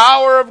seen the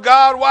power of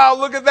God? Wow,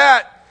 look at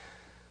that.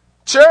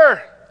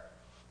 Sure.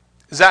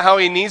 Is that how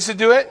he needs to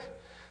do it?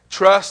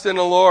 Trust in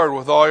the Lord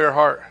with all your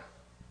heart.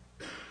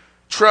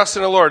 Trust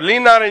in the Lord.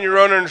 Lean not in your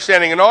own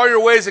understanding. In all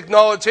your ways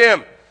acknowledge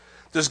him.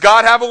 Does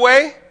God have a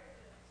way?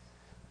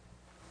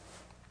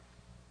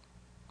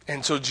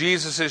 And so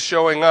Jesus is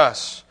showing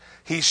us.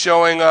 He's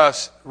showing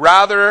us,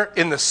 rather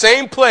in the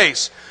same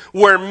place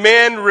where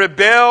men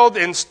rebelled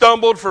and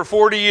stumbled for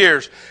 40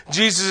 years,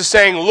 Jesus is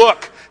saying,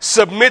 look,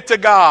 submit to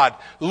God.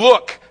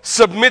 Look,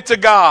 submit to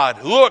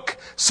God. Look,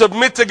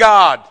 submit to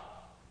God.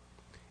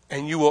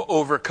 And you will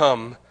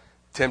overcome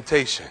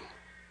temptation.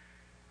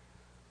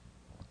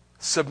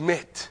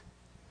 Submit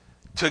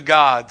to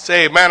God.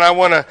 Say, man, I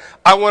want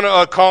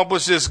to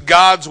accomplish this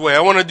God's way.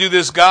 I want to do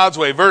this God's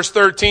way. Verse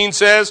 13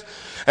 says,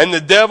 and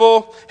the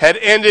devil had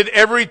ended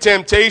every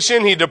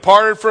temptation. He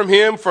departed from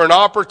him for an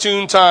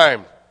opportune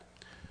time.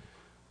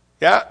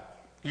 Yeah?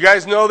 You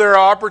guys know there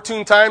are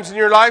opportune times in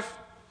your life?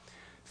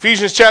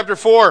 Ephesians chapter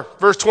 4,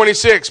 verse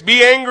 26.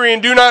 Be angry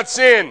and do not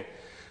sin.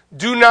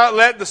 Do not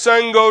let the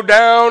sun go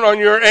down on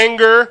your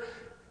anger,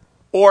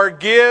 or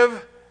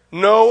give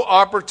no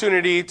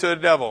opportunity to the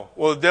devil.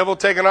 Will the devil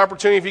take an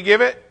opportunity if you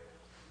give it?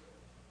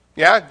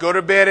 Yeah, go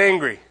to bed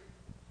angry.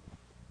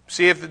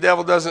 See if the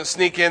devil doesn't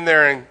sneak in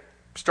there and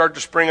start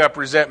to spring up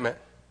resentment.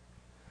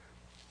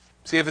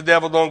 See if the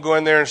devil don't go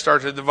in there and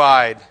start to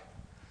divide.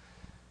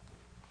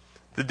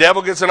 The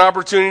devil gets an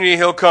opportunity,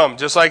 he'll come.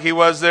 Just like he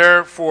was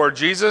there for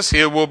Jesus,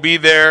 he will be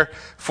there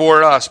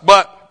for us.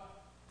 But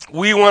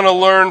we want to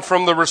learn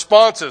from the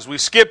responses. We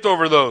skipped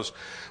over those.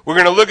 We're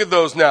going to look at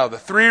those now. The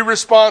 3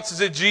 responses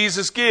that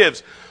Jesus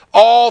gives.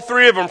 All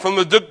 3 of them from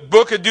the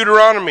book of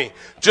Deuteronomy.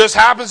 Just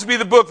happens to be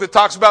the book that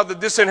talks about the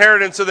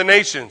disinheritance of the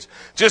nations.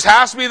 Just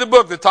has to be the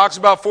book that talks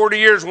about 40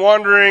 years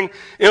wandering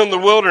in the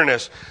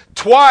wilderness.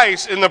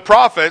 Twice in the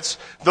prophets,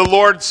 the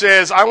Lord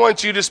says, I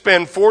want you to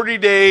spend 40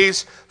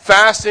 days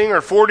fasting or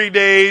 40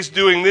 days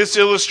doing this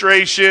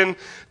illustration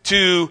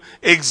to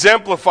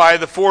exemplify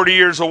the 40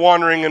 years of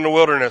wandering in the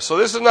wilderness. So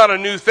this is not a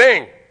new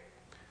thing.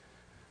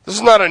 This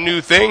is not a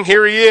new thing.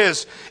 Here he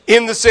is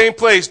in the same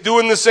place,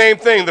 doing the same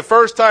thing. The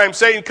first time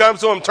Satan comes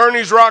to him, turn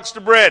these rocks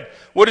to bread.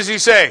 What does he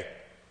say?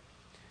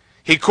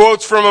 He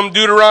quotes from him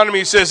Deuteronomy.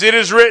 He says, it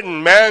is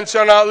written, man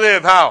shall not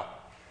live, how?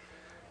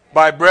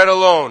 By bread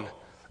alone.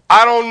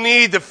 I don't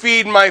need to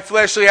feed my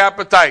fleshly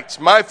appetites.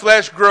 My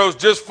flesh grows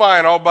just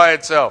fine all by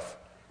itself.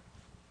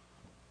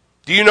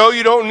 Do you know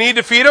you don't need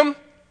to feed them?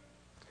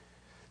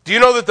 Do you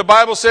know that the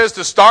Bible says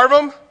to starve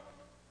them?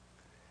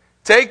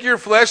 Take your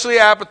fleshly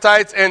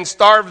appetites and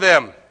starve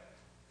them.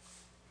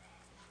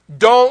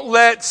 Don't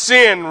let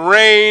sin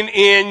reign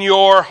in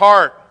your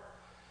heart.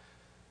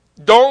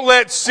 Don't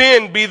let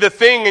sin be the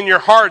thing in your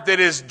heart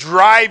that is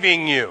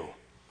driving you.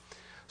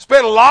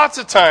 Spend lots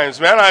of times,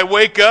 man, I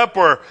wake up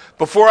or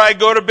before I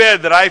go to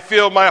bed that I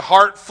feel my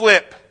heart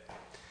flip.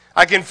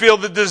 I can feel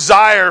the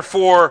desire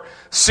for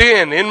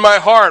sin in my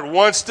heart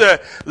wants to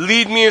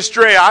lead me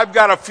astray. I've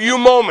got a few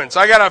moments.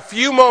 I got a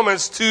few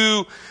moments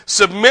to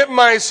submit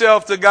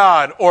myself to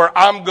God, or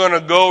I'm going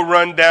to go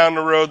run down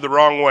the road the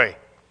wrong way.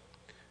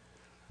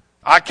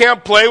 I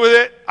can't play with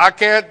it. I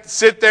can't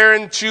sit there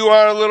and chew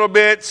on it a little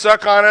bit,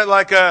 suck on it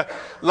like a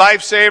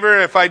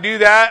lifesaver. If I do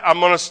that, I'm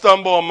going to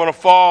stumble. I'm going to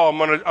fall.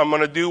 I'm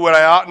going to do what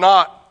I ought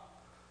not.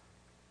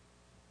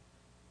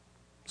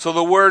 So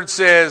the word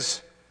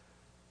says,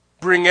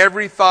 bring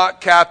every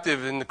thought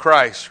captive into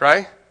Christ,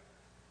 right?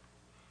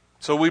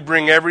 So we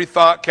bring every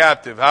thought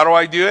captive. How do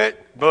I do it?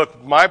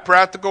 Look, my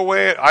practical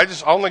way, I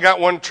only got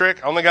one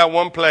trick. I only got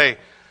one play.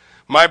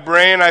 My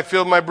brain, I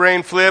feel my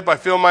brain flip. I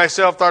feel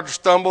myself start to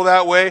stumble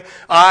that way.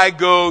 I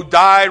go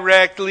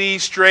directly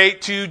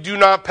straight to do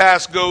not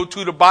pass go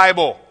to the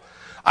Bible.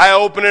 I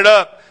open it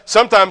up.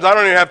 Sometimes I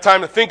don't even have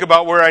time to think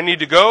about where I need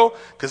to go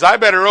because I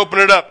better open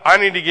it up. I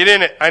need to get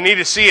in it. I need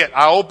to see it.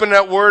 I open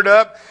that word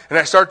up and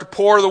I start to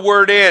pour the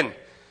word in.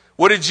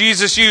 What did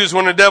Jesus use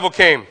when the devil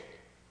came?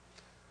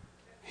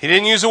 He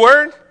didn't use a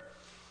word.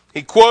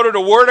 He quoted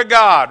a word of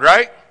God,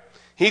 right?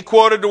 He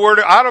quoted the word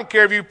of, I don't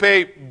care if you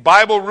play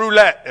Bible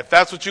roulette. If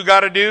that's what you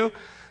got to do,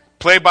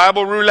 play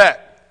Bible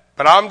roulette.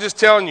 But I'm just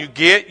telling you,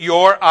 get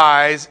your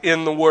eyes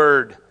in the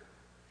word.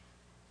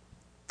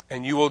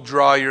 And you will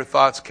draw your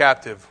thoughts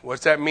captive.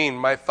 What's that mean?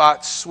 My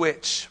thoughts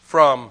switch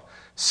from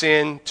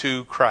sin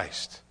to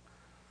Christ.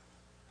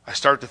 I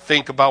start to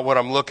think about what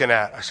I'm looking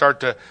at. I start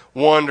to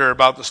wonder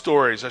about the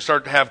stories. I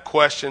start to have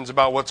questions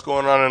about what's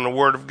going on in the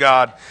Word of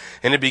God.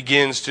 And it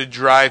begins to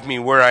drive me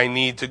where I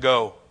need to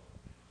go.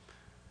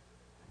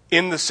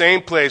 In the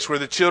same place where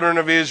the children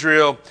of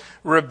Israel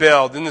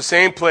rebelled, in the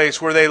same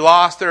place where they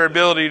lost their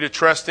ability to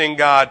trust in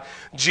God,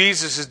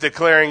 Jesus is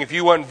declaring, if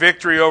you want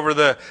victory over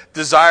the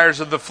desires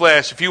of the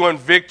flesh, if you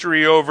want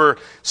victory over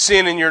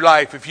sin in your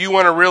life, if you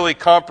want to really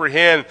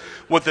comprehend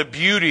what the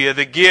beauty of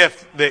the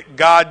gift that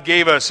God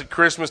gave us at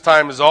Christmas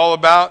time is all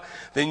about,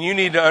 then you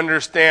need to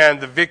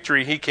understand the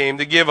victory He came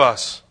to give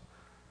us.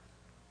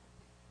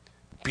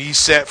 Be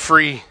set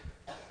free.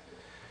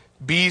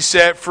 Be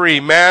set free.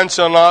 Man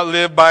shall not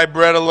live by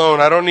bread alone.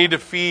 I don't need to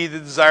feed the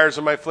desires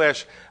of my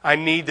flesh. I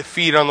need to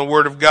feed on the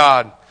Word of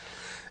God.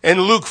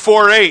 In Luke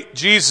 4:8,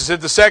 Jesus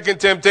at the second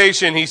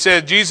temptation, he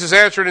said, Jesus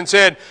answered and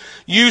said,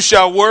 you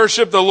shall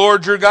worship the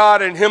Lord your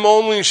God, and Him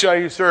only shall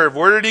you serve.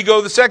 Where did he go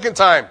the second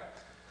time?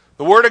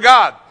 The Word of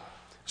God.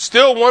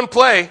 Still one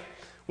play.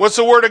 What's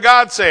the Word of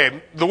God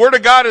say? The Word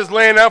of God is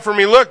laying out for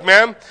me, look,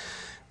 man,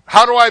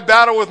 how do I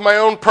battle with my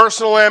own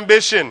personal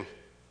ambition?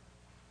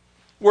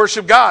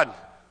 Worship God.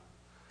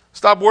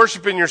 Stop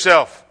worshiping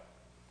yourself.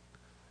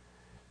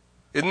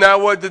 Isn't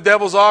that what the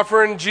devil's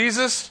offering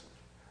Jesus?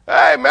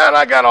 Hey, man,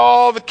 I got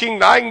all the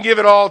kingdom. I can give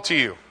it all to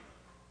you.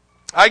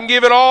 I can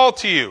give it all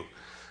to you.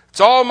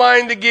 It's all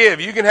mine to give.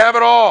 You can have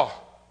it all.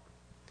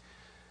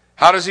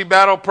 How does he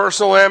battle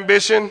personal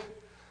ambition?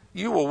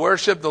 You will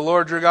worship the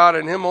Lord your God,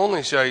 and Him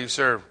only shall you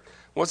serve.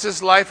 What's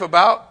this life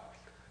about?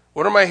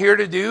 What am I here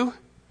to do?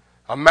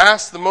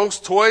 Amass the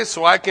most toys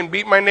so I can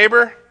beat my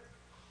neighbor?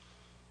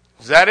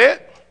 Is that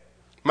it?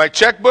 My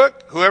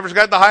checkbook, whoever's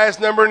got the highest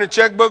number in the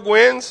checkbook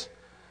wins.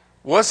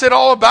 What's it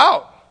all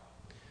about?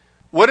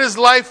 What is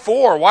life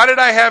for? Why did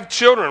I have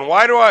children?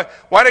 Why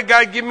did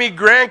God give me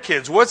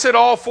grandkids? What's it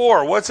all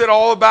for? What's it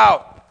all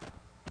about?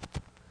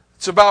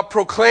 It's about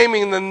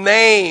proclaiming the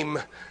name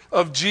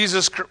of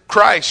Jesus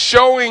Christ,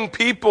 showing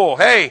people,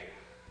 hey,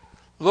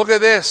 look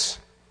at this.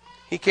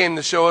 He came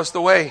to show us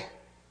the way.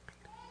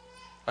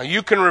 Now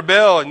you can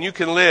rebel and you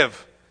can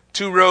live.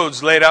 2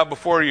 roads laid out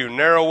before you,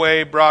 narrow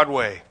way, broad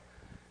way.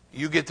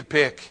 You get to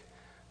pick.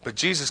 But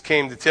Jesus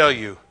came to tell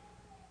you,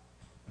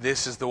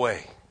 this is the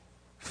way.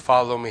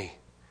 Follow me.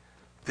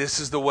 This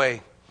is the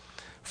way.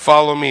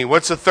 Follow me.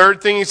 What's the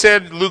third thing he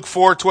said? Luke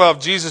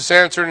 4:12. Jesus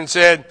answered and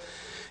said,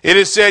 it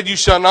is said, you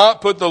shall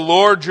not put the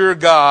Lord your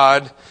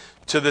God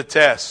to the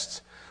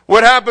test.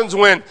 What happens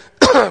when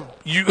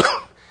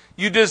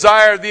you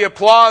desire the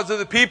applause of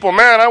the people?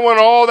 Man, I want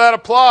all that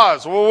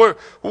applause. Well,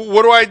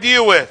 what do I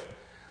deal with?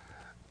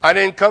 I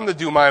didn't come to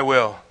do my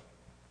will.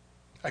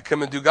 I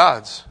come to do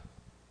God's.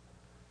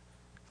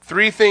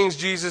 3 things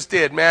Jesus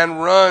did. Man,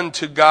 run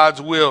to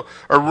God's will,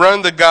 or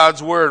run to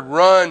God's word.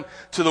 Run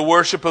to the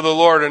worship of the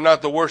Lord and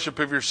not the worship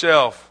of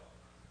yourself.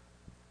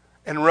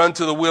 And run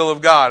to the will of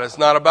God. It's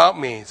not about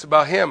me. It's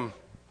about Him.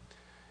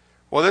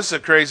 Well, this is a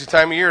crazy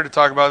time of year to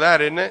talk about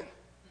that, isn't it?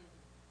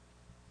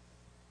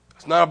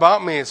 It's not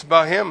about me. It's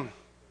about Him.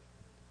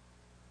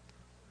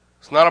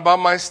 It's not about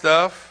my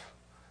stuff.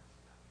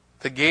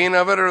 The gain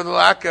of it or the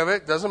lack of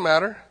it doesn't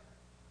matter.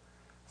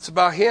 It's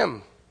about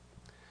Him.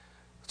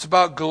 It's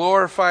about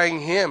glorifying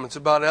Him. It's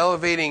about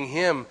elevating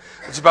Him.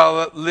 It's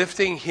about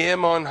lifting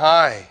Him on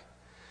high.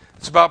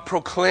 It's about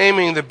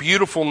proclaiming the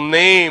beautiful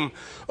name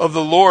of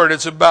the Lord.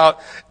 It's about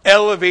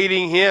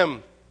elevating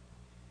Him.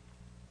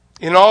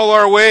 In all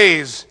our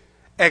ways,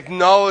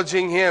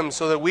 acknowledging Him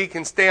so that we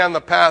can stay on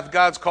the path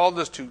God's called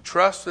us to.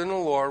 Trust in the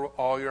Lord with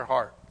all your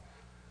heart.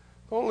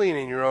 Don't lean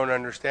in your own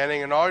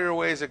understanding. In all your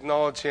ways,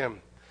 acknowledge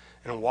Him.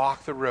 And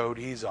walk the road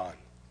He's on.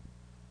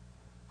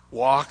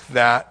 Walk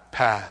that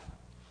path.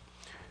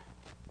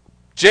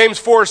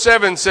 James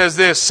 4:7 says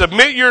this,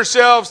 submit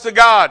yourselves to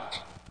God.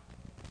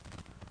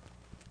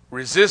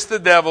 Resist the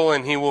devil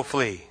and he will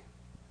flee.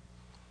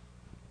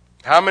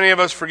 How many of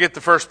us forget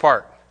the first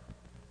part?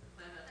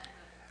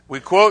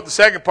 We quote the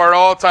second part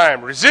all the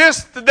time.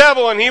 Resist the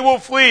devil and he will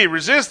flee.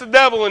 Resist the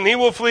devil and he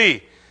will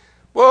flee.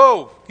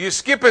 Whoa, you're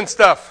skipping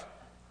stuff.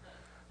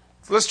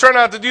 So let's try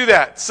not to do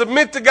that.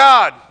 Submit to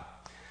God.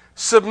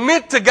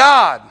 Submit to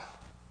God.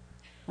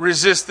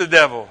 Resist the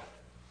devil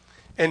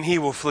and he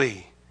will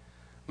flee.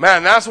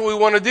 Man, that's what we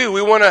want to do.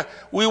 We want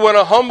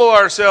to humble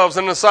ourselves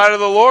in the sight of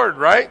the Lord,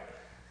 right?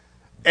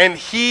 And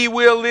He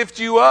will lift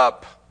you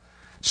up.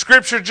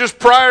 Scripture just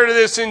prior to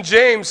this in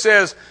James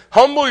says,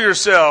 humble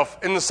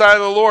yourself in the sight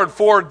of the Lord,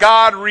 for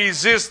God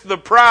resists the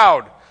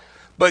proud,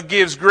 but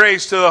gives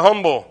grace to the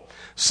humble.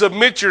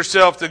 Submit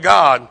yourself to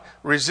God,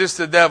 resist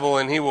the devil,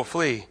 and he will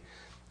flee.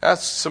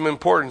 That's some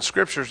important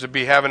scriptures to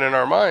be having in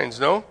our minds,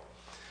 no?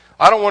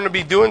 I don't want to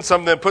be doing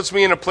something that puts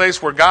me in a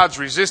place where God's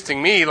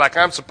resisting me like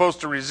I'm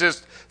supposed to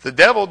resist the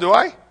devil, do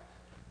I?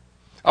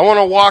 I want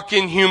to walk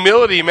in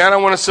humility, man. I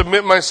want to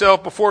submit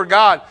myself before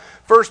God.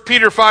 1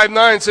 Peter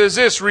 5:9 says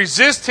this,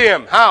 resist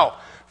him. How?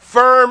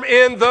 Firm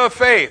in the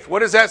faith.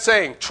 What is that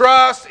saying?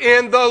 Trust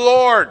in the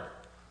Lord.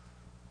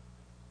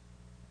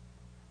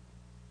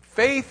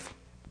 Faith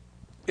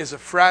is a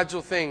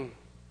fragile thing.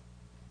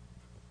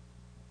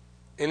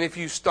 And if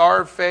you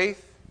starve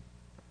faith,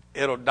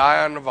 it'll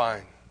die on the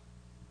vine.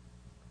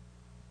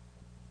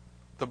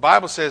 The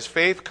Bible says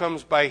faith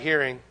comes by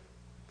hearing,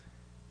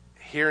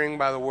 hearing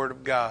by the Word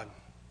of God.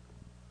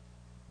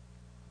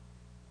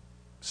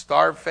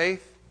 Starve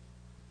faith,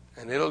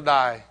 and it'll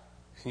die.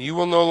 And you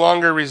will no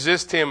longer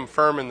resist Him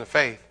firm in the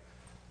faith.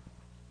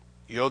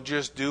 You'll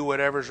just do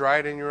whatever's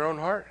right in your own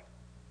heart.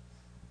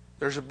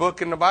 There's a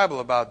book in the Bible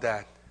about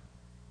that.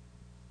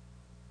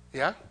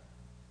 Yeah?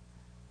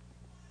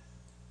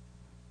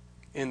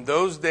 In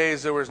those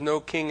days there was no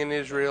king in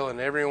Israel, and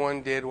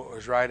everyone did what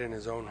was right in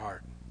his own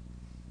heart.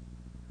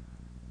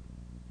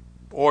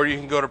 Or you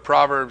can go to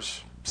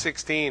Proverbs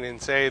 16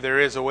 and say there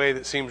is a way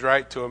that seems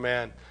right to a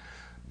man,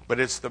 but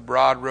it's the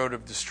broad road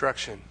of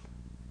destruction,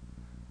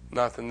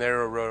 not the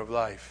narrow road of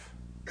life.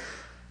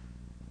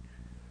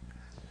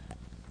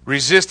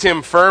 Resist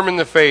him firm in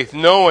the faith,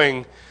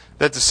 knowing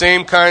that the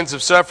same kinds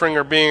of suffering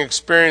are being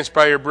experienced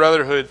by your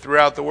brotherhood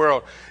throughout the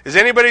world. Does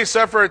anybody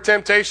suffer a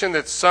temptation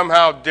that's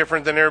somehow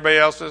different than everybody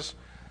else's?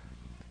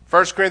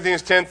 1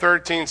 Corinthians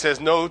 10:13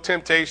 says, no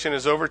temptation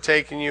is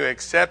overtaking you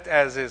except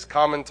as is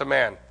common to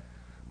man.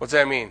 What's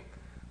that mean?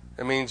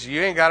 It means you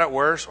ain't got it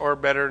worse or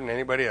better than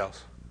anybody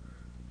else.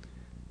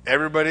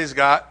 Everybody's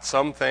got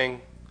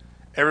something.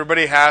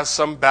 Everybody has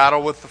some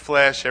battle with the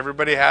flesh.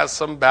 Everybody has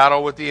some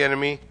battle with the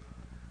enemy.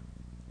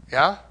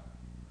 Yeah?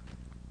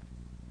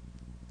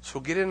 So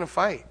get in a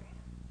fight.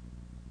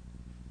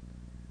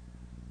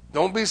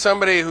 Don't be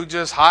somebody who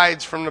just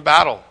hides from the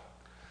battle.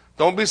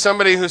 Don't be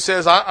somebody who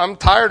says, I'm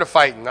tired of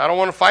fighting. I don't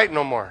want to fight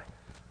no more.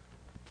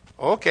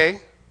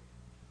 Okay.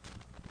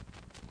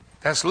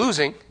 That's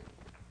losing.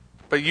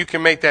 But you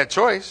can make that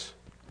choice.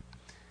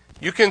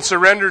 You can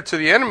surrender to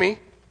the enemy.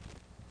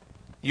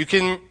 You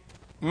can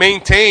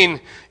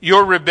maintain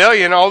your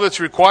rebellion, all that's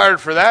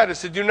required for that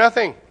is to do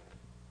nothing.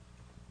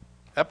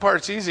 That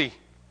part's easy.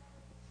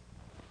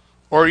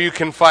 Or you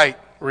can fight,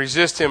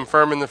 resist him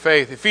firm in the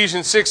faith.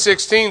 Ephesians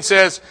 6:16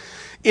 says,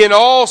 in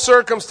all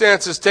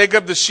circumstances take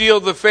up the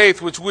shield of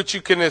faith, with which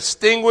you can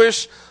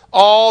extinguish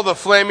all the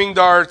flaming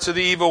darts of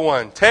the evil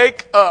one.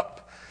 Take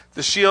up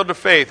the shield of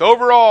faith.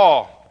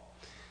 Overall,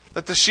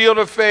 let the shield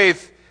of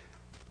faith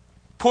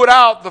put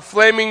out the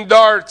flaming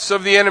darts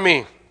of the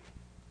enemy.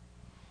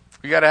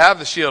 You got to have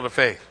the shield of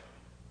faith.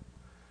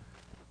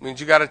 It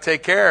means you got to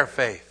take care of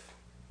faith.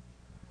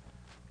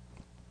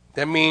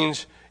 That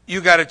means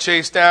you got to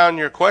chase down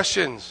your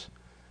questions,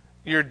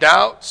 your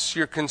doubts,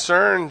 your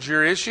concerns,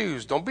 your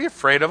issues. Don't be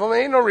afraid of them.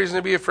 There ain't no reason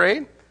to be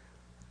afraid.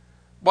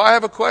 Well, I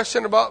have a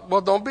question about,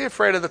 well, don't be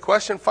afraid of the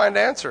question. Find the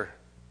answer.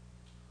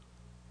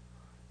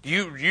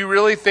 You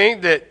really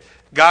think that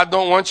God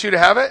don't want you to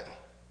have it?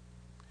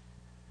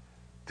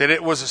 That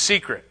it was a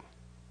secret?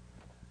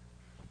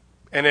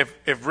 And if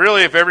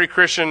every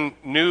Christian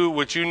knew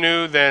what you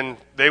knew, then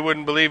they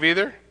wouldn't believe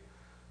either?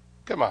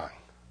 Come on.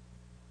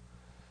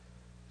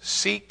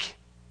 Seek,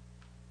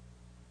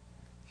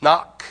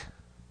 knock,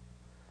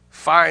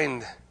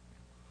 find.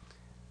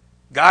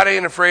 God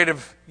ain't afraid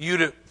of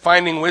you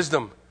finding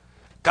wisdom.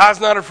 God's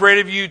not afraid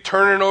of you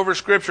turning over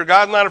Scripture.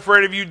 God's not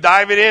afraid of you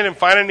diving in and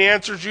finding the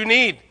answers you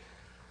need.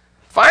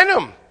 Find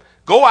them.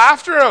 Go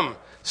after Him.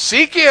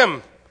 Seek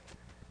Him.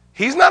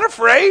 He's not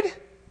afraid.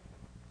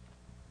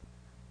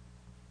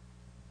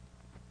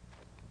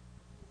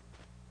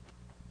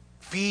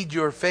 Feed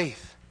your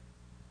faith.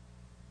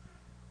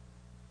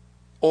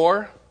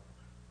 Or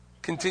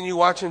continue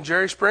watching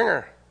Jerry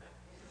Springer.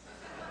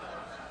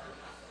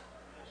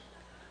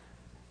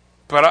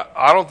 But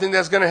I don't think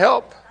that's going to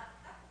help.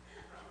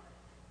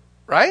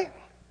 Right?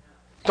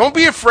 Don't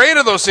be afraid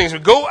of those things.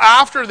 Go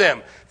after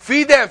them.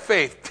 Feed that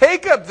faith.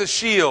 Take up the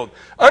shield.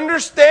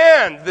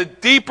 Understand the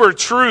deeper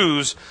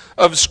truths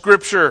of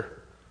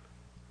Scripture.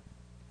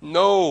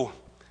 Know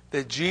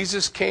that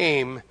Jesus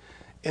came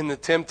in the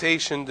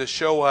temptation to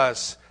show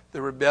us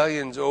the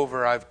rebellion's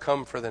over. I've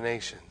come for the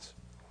nations.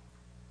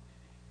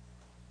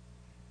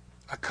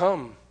 I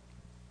come.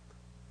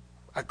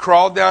 I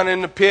crawled down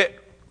in the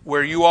pit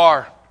where you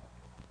are.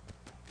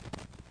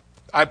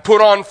 I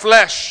put on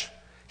flesh.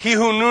 He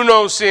who knew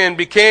no sin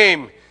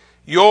became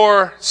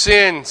your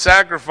sin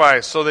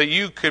sacrifice so that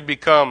you could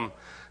become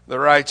the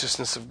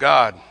righteousness of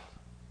God.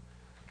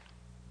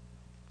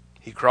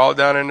 He crawled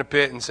down in the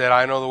pit and said,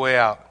 I know the way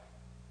out.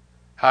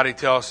 How did He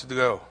tell us to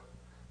go?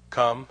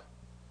 Come,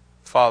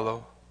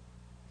 follow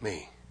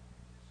me.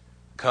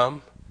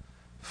 Come,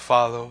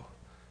 follow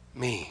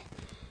me.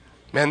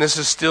 Man, this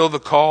is still the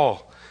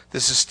call.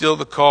 This is still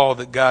the call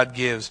that God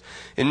gives.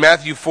 In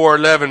Matthew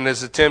 4:11,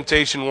 as the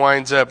temptation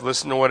winds up,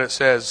 listen to what it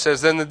says. It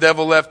says, then the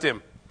devil left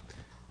him,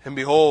 and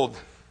behold,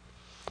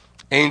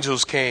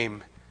 angels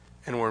came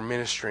and were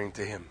ministering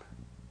to him.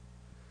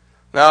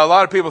 Now, a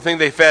lot of people think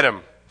they fed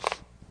him.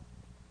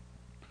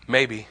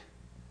 Maybe.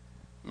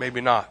 Maybe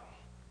not.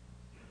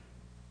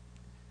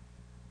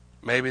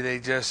 Maybe they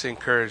just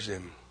encouraged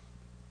him.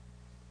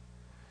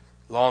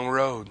 Long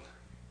road.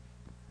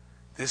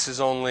 This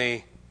is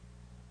only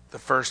the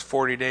first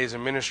 40 days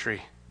of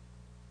ministry.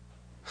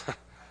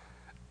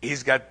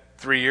 He's got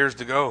 3 years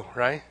to go,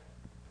 right?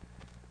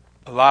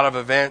 A lot of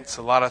events,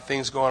 a lot of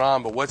things going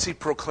on. But what's he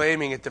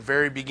proclaiming at the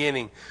very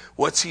beginning?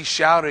 What's he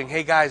shouting?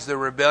 Hey guys, the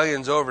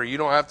rebellion's over. You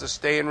don't have to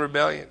stay in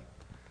rebellion.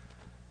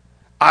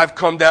 I've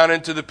come down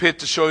into the pit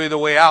to show you the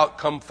way out.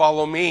 Come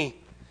follow me.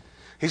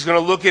 He's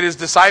going to look at his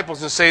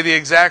disciples and say the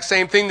exact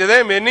same thing to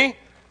them, isn't he?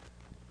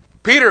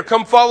 Peter,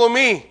 come follow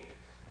me.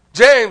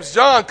 James,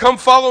 John, come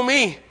follow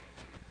me.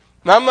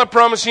 Now, I'm not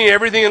promising you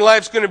everything in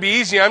life's going to be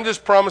easy. I'm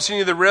just promising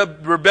you the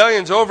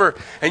rebellion's over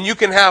and you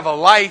can have a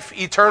life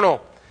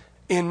eternal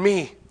in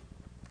me.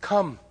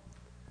 Come.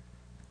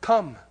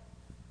 Come.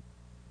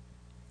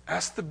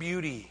 That's the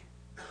beauty.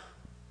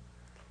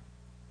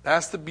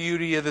 That's the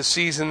beauty of the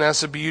season. That's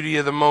the beauty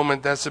of the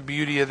moment. That's the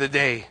beauty of the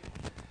day.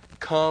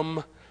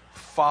 Come,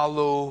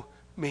 follow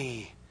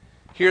me.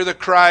 Hear the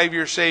cry of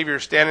your Savior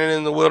standing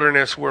in the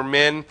wilderness where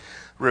men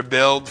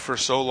rebelled for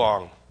so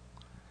long,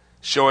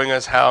 showing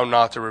us how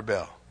not to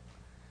rebel,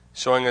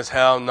 showing us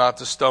how not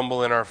to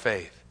stumble in our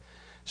faith,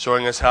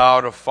 showing us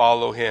how to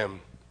follow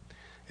Him.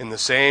 In the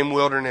same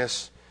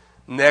wilderness,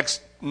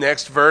 next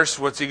verse,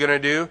 what's He going to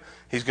do?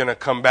 He's going to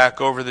come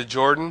back over the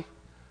Jordan,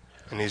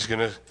 and He's going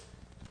to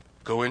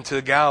go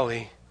into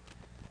Galilee.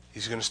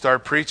 He's going to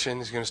start preaching.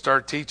 He's going to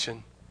start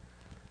teaching.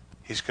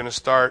 He's going to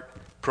start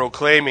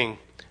proclaiming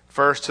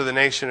first to the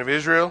nation of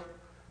Israel,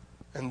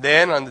 and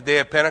then on the day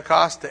of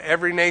Pentecost to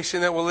every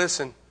nation that will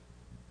listen.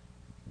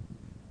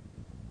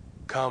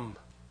 Come.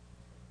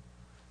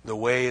 The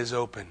way is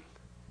open.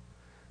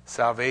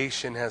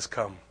 Salvation has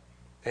come.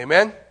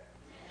 Amen?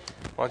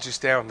 Why don't you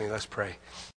stand with me? Let's pray.